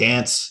 laugh,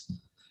 dance,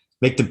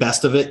 make the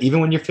best of it, even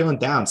when you're feeling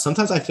down.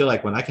 Sometimes I feel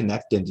like when I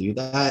connect and do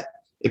that,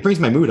 it brings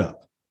my mood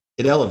up.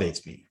 It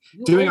elevates me.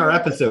 Doing our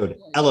episode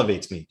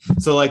elevates me.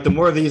 So like the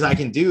more of these I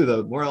can do,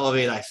 the more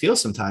elevated I feel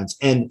sometimes.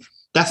 And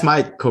that's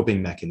my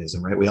coping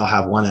mechanism, right? We all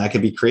have one, and I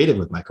can be creative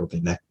with my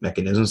coping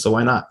mechanism. So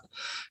why not?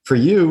 For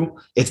you,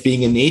 it's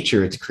being in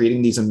nature. It's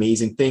creating these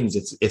amazing things.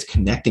 It's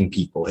connecting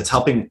people. It's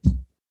helping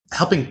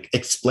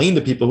explain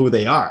to people who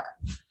they are.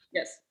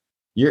 Yes.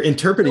 You're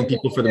interpreting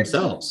people for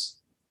themselves.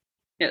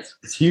 Yes.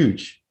 It's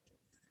huge.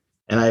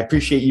 And I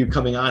appreciate you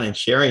coming on and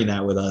sharing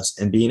that with us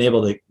and being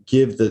able to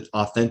give the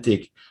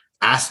authentic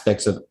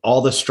aspects of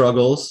all the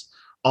struggles,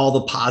 all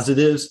the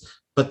positives,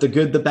 but the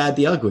good, the bad,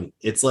 the ugly.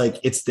 It's like,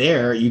 it's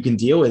there, you can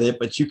deal with it,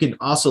 but you can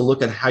also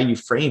look at how you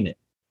frame it.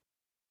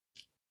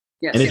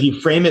 Yes. And if you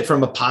frame it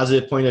from a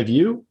positive point of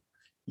view,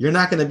 you're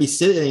not going to be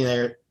sitting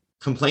there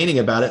complaining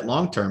about it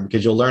long term,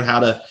 because you'll learn how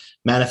to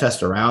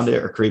manifest around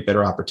it or create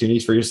better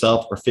opportunities for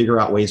yourself or figure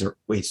out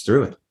ways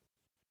through it.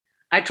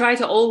 I try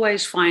to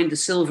always find the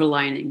silver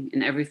lining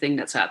in everything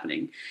that's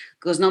happening,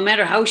 because no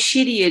matter how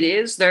shitty it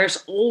is,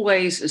 there's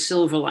always a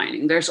silver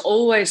lining. There's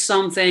always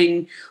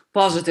something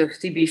positive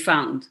to be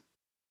found.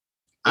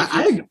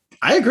 I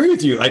agree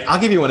with you. Like, I'll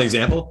give you one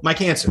example. My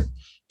cancer.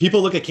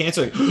 People look at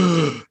cancer like,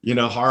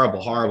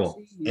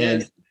 horrible.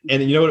 Yes.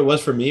 And you know what it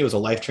was for me? It was a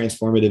life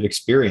transformative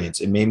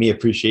experience. It made me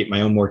appreciate my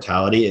own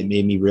mortality. It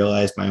made me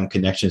realize my own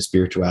connection to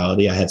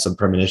spirituality. I had some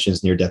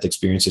premonitions, near-death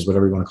experiences,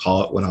 whatever you want to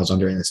call it, when I was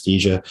under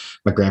anesthesia.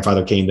 My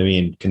grandfather came to me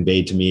and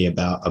conveyed to me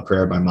about a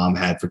prayer my mom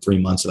had for 3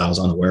 months that I was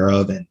unaware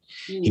of. And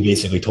he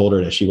basically told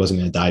her that she wasn't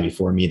going to die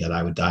before me, that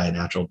I would die a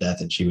natural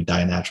death, and she would die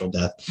a natural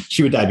death.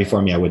 She would die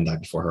before me. I wouldn't die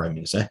before her, I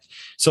mean to say.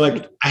 So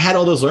like, I had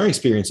all those learning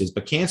experiences,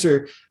 but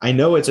cancer, I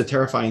know it's a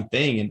terrifying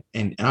thing.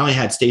 And I only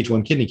had stage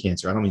 1 kidney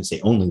cancer. I don't mean to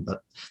say only,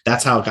 but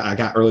that's how I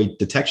got early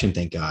detection,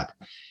 thank God.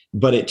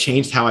 But it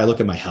changed how I look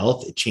at my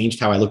health. It changed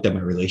how I looked at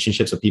my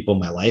relationships with people in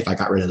my life. I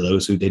got rid of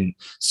those who didn't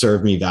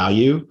serve me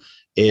value.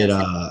 It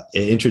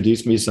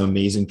introduced me to some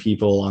amazing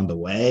people on the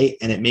way.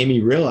 And it made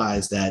me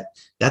realize that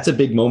that's a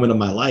big moment of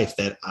my life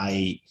that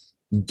I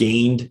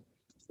gained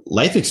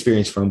life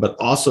experience from, but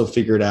also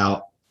figured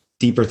out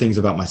deeper things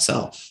about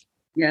myself.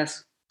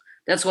 Yes.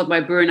 That's what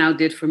my burnout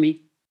did for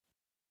me.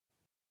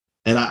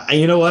 And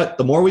you know what?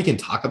 The more we can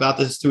talk about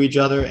this to each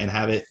other and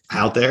have it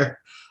out there,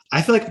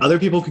 I feel like other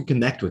people can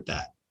connect with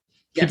that.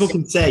 Yes. People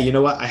can say, you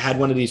know what? I had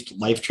one of these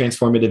life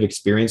transformative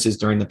experiences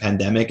during the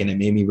pandemic, and it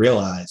made me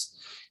realize,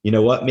 you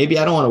know what? Maybe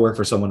I don't want to work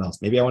for someone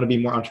else. Maybe I want to be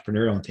more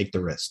entrepreneurial and take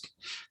the risk.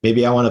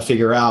 Maybe I want to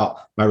figure out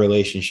my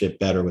relationship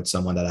better with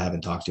someone that I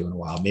haven't talked to in a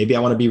while. Maybe I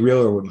want to be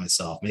realer with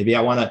myself. Maybe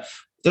I want to,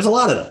 there's a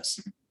lot of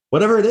those.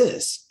 Whatever it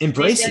is,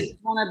 embrace it. I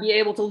want to be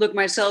able to look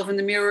myself in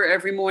the mirror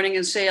every morning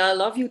and say, I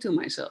love you to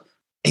myself.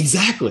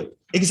 Exactly.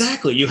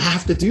 You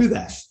have to do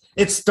that.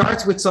 It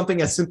starts with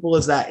something as simple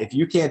as that. If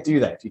you can't do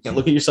that, if you can't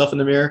look at yourself in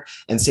the mirror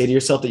and say to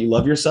yourself that you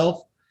love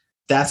yourself,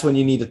 that's when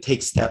you need to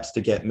take steps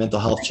to get mental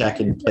health check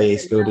in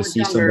place, go to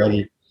see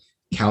somebody,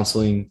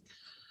 counseling,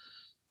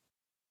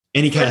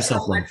 any kind of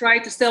self-love. I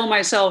tried to tell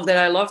myself that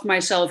I loved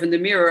myself in the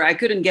mirror. I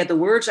couldn't get the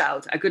words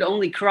out. I could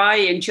only cry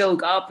and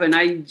choke up, and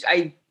I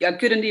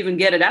couldn't even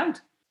get it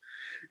out.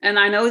 And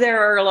I know there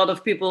are a lot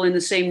of people in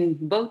the same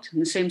boat, in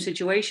the same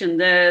situation,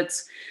 that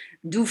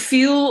do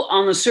feel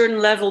on a certain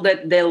level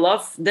that they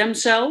love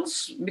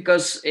themselves.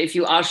 Because if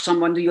you ask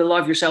someone, do you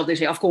love yourself? They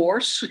say, of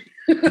course,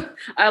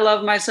 I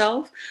love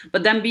myself.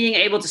 But then being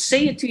able to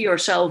say it to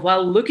yourself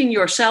while looking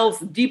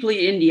yourself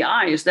deeply in the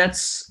eyes,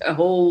 that's a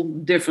whole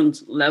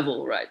different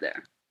level right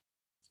there.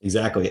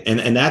 Exactly.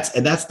 And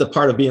that's the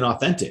part of being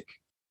authentic.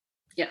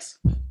 Yes.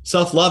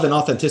 Self-love and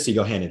authenticity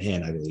go hand in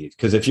hand, I believe.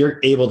 Because if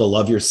you're able to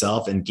love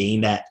yourself and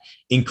gain that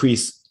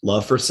increased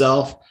love for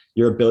self,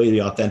 your ability to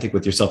be authentic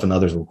with yourself and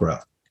others will grow.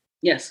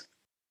 Yes.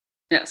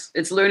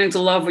 It's learning to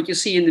love what you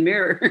see in the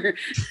mirror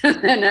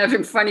and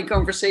having funny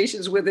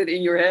conversations with it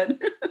in your head.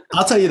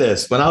 I'll tell you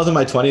this. When I was in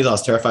my 20s, I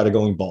was terrified of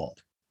going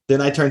bald.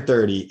 Then I turned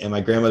 30 and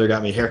my grandmother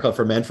got me a haircut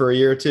for men for a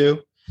year or two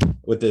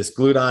with this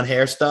glued on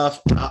hair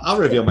stuff. I'll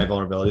reveal my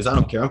vulnerabilities. I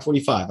don't care. I'm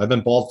 45. I've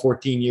been bald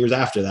 14 years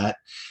after that.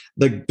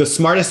 The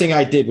smartest thing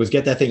I did was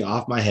get that thing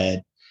off my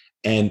head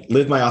and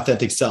live my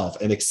authentic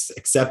self and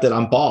accept that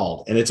I'm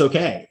bald and it's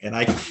okay. And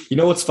you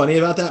know what's funny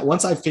about that?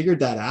 Once I figured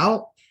that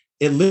out,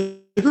 it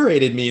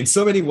liberated me in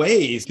so many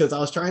ways, because I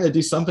was trying to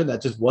do something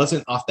that just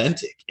wasn't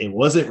authentic. It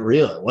wasn't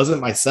real. It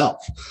wasn't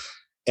myself.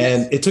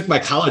 And it took my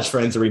college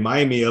friends to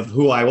remind me of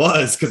who I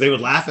was, because they would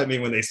laugh at me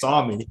when they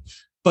saw me.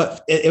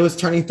 But it was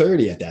turning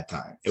 30 at that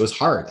time. It was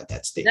hard at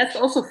that stage. That's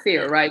also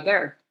fear right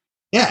there.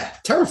 Yeah.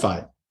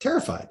 Terrified.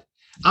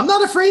 I'm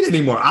not afraid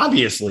anymore.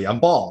 Obviously, I'm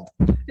bald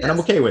and I'm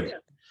okay with it.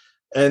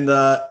 And,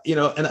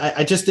 and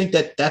I just think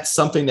that that's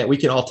something that we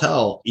can all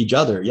tell each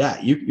other.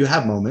 Yeah. You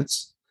have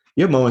moments.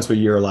 You have moments where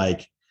you're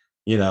like,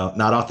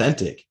 not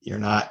authentic. You're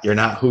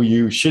not who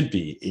you should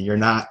be. You're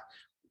not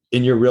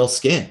in your real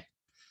skin.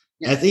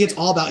 And I think it's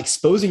all about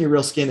exposing your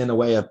real skin in a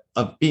way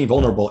of being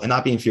vulnerable and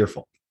not being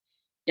fearful.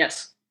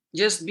 Yes.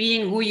 Just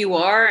being who you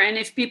are. And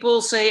if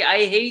people say,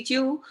 I hate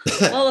you,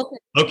 well,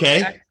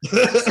 okay.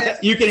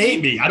 You can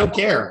hate me. I don't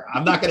care.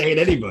 I'm not going to hate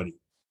anybody.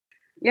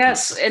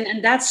 Yes.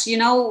 And that's,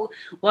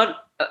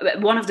 what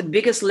one of the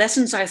biggest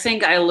lessons I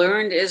think I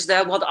learned is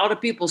that what other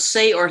people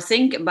say or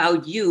think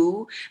about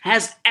you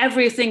has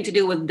everything to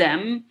do with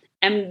them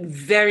and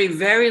very,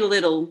 very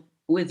little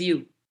with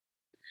you.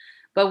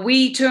 But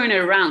we turn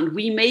it around.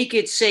 We make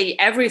it say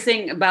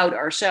everything about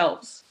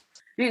ourselves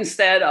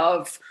instead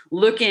of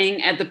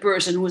looking at the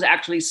person who's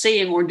actually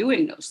saying or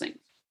doing those things.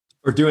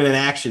 Or doing an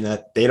action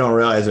that they don't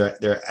realize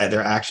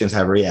their actions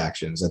have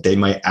reactions, that they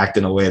might act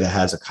in a way that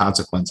has a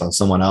consequence on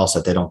someone else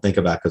that they don't think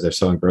about because they're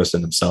so engrossed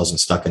in themselves and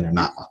stuck in their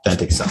not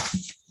authentic self.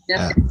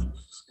 Yeah.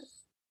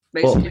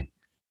 Well,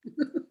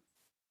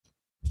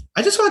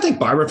 I just want to thank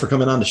Barbara for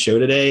coming on the show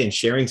today and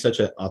sharing such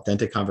an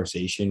authentic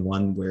conversation,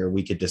 one where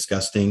we could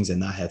discuss things and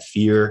not have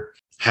fear,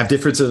 have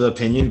differences of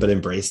opinion, but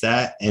embrace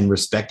that and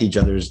respect each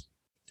other's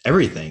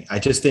everything. I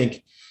just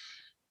think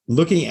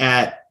looking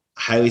at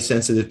highly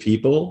sensitive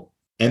people,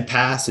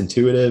 empaths,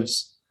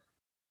 intuitives,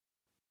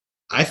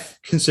 I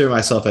consider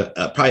myself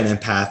probably an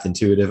empath,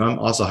 intuitive. I'm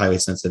also highly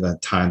sensitive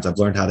at times. I've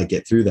learned how to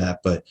get through that.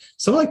 But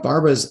someone like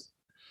Barbara's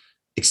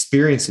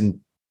experience in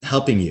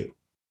helping you,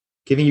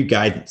 giving you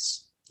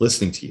guidance,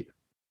 listening to you,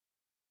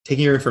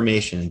 taking your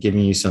information and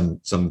giving you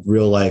some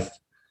real life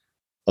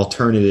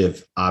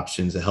alternative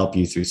options to help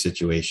you through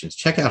situations.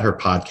 Check out her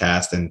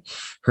podcast and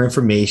her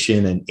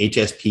information and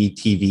HSP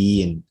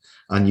TV and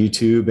on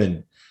YouTube.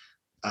 And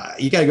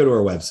you got to go to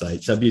our website,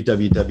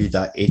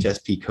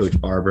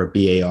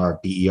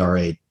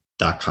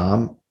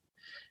 www.hspcoachbarbera.com.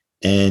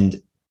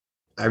 And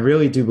I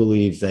really do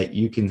believe that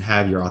you can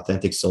have your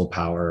authentic soul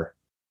power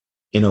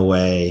in a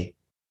way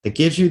that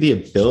gives you the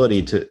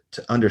ability to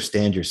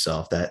understand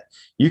yourself, that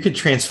you could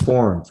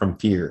transform from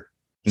fear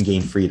and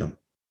gain freedom.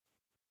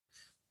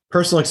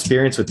 Personal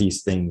experience with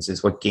these things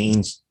is what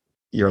gains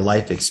your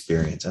life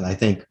experience. And I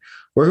think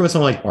working with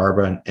someone like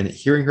Barbara and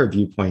hearing her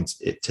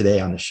viewpoints today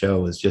on the show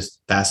was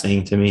just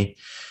fascinating to me,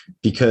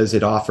 because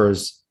it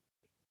offers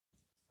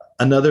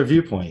another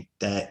viewpoint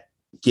that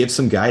gives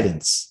some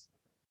guidance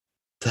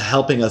to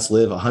helping us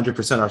live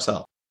 100%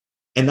 ourselves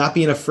and not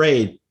being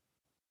afraid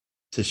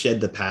to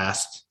shed the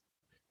past,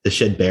 to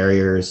shed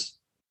barriers,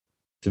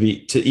 to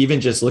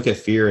even just look at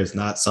fear as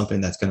not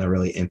something that's going to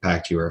really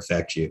impact you or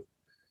affect you.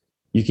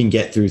 You can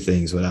get through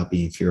things without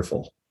being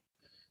fearful.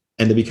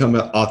 And to become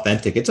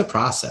authentic, it's a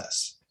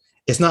process.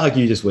 It's not like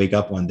you just wake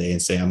up one day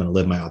and say, I'm going to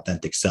live my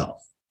authentic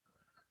self.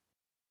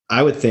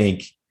 I would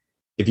think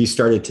if you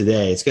started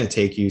today, it's going to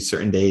take you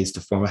certain days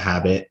to form a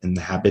habit, and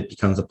the habit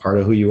becomes a part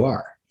of who you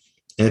are.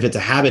 And if it's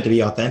a habit to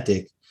be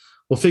authentic,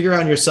 well, figure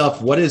out in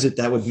yourself, what is it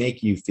that would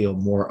make you feel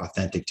more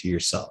authentic to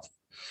yourself?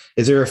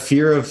 Is there a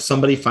fear of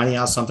somebody finding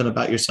out something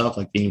about yourself,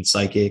 like being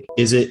psychic?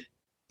 Is it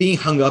being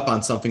hung up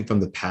on something from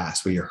the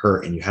past where you're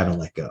hurt and you haven't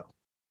let go?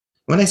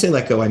 When I say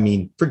let go, I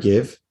mean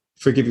forgive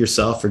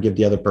yourself, forgive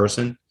the other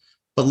person,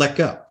 but let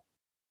go.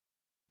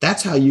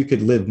 That's how you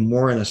could live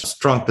more in a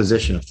strong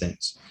position of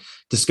things,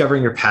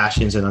 discovering your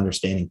passions and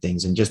understanding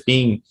things and just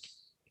being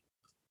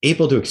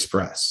able to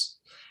express.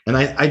 And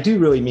I do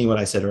really mean what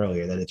I said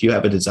earlier, that if you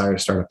have a desire to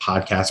start a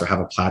podcast or have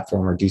a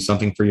platform or do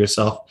something for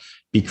yourself,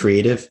 be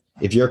creative.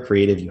 If you're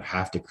creative, you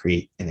have to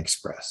create and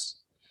express.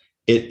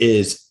 It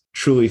is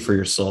truly for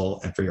your soul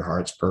and for your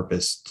heart's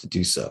purpose to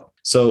do so.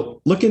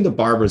 So look into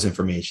Barbara's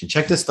information,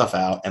 check this stuff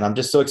out. And I'm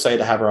just so excited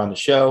to have her on the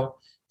show.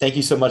 Thank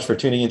you so much for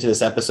tuning into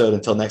this episode.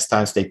 Until next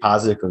time, stay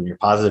positive, because when you're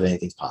positive,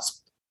 anything's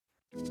possible.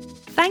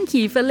 Thank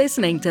you for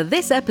listening to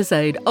this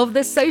episode of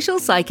the Social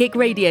Psychic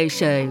Radio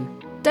Show.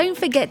 Don't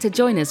forget to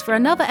join us for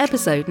another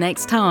episode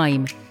next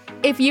time.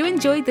 If you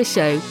enjoyed the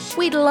show,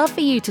 we'd love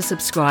for you to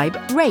subscribe,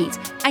 rate,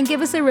 and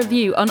give us a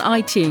review on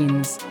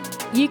iTunes.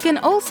 You can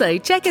also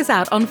check us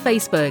out on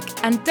Facebook,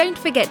 and don't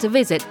forget to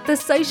visit the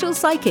Social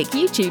Psychic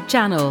YouTube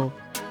channel.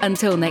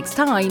 Until next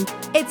time,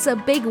 it's a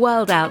big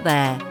world out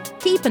there.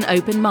 Keep an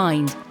open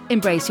mind,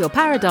 embrace your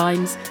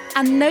paradigms,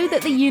 and know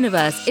that the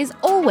universe is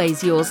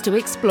always yours to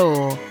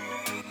explore.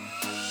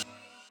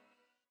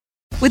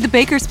 With the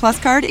Baker's Plus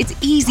card, it's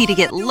easy to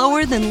get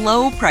lower than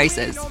low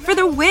prices for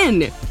the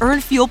win.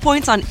 Earn fuel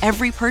points on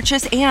every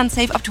purchase and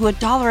save up to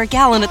 $1 a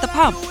gallon at the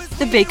pump.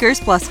 The Baker's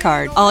Plus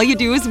card. All you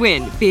do is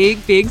win.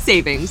 Big, big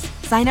savings.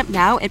 Sign up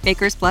now at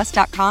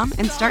bakersplus.com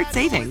and start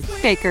saving.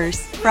 Baker's,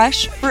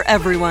 fresh for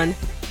everyone.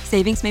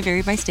 Savings may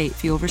vary by state.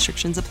 Fuel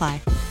restrictions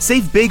apply.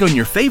 Save big on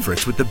your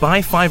favorites with the Buy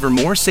 5 or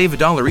More Save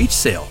 $1 each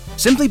sale.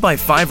 Simply buy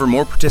 5 or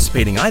more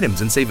participating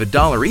items and save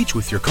 $1 each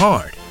with your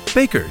card.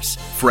 Baker's,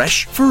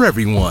 fresh for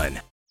everyone.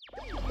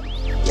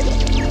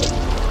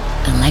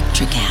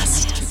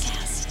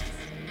 Electricast.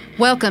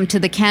 Welcome to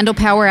the Candle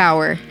Power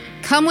Hour.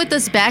 Come with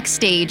us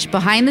backstage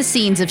behind the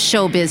scenes of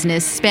show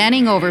business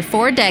spanning over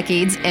 4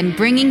 decades and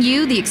bringing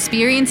you the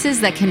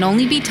experiences that can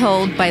only be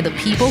told by the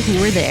people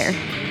who were there.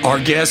 Our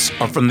guests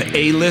are from the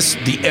A-list,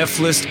 the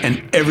F-list,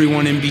 and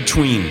everyone in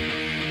between.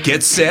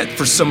 Get set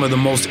for some of the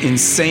most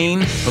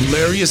insane,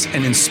 hilarious,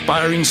 and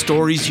inspiring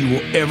stories you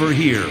will ever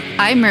hear.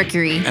 I'm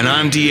Mercury. And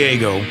I'm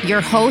Diego.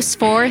 Your host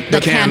for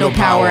the Candle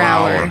Power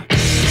Hour.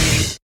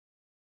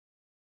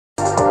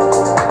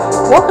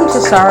 Welcome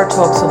to Sarah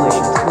Talk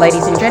Solutions.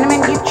 Ladies and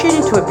gentlemen, you've tuned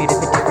into a bit of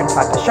a different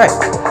type of show.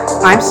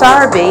 I'm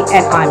Sarah B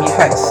and I'm your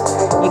host.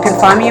 You can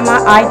find me on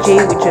my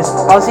IG, which is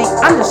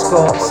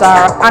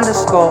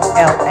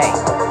Aussie_Sarah_LA.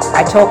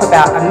 I talk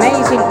about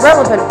amazing,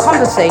 relevant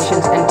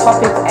conversations and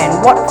topics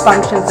and what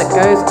functions that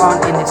goes on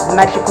in this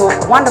magical,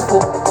 wonderful,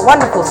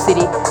 wonderful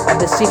city of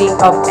the City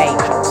of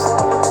Angels.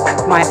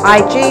 My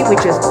IG,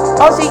 which is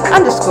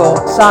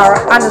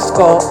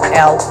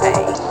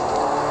Aussie_Sarah_LA.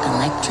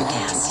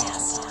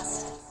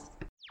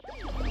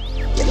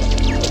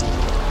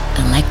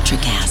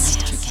 Electricast.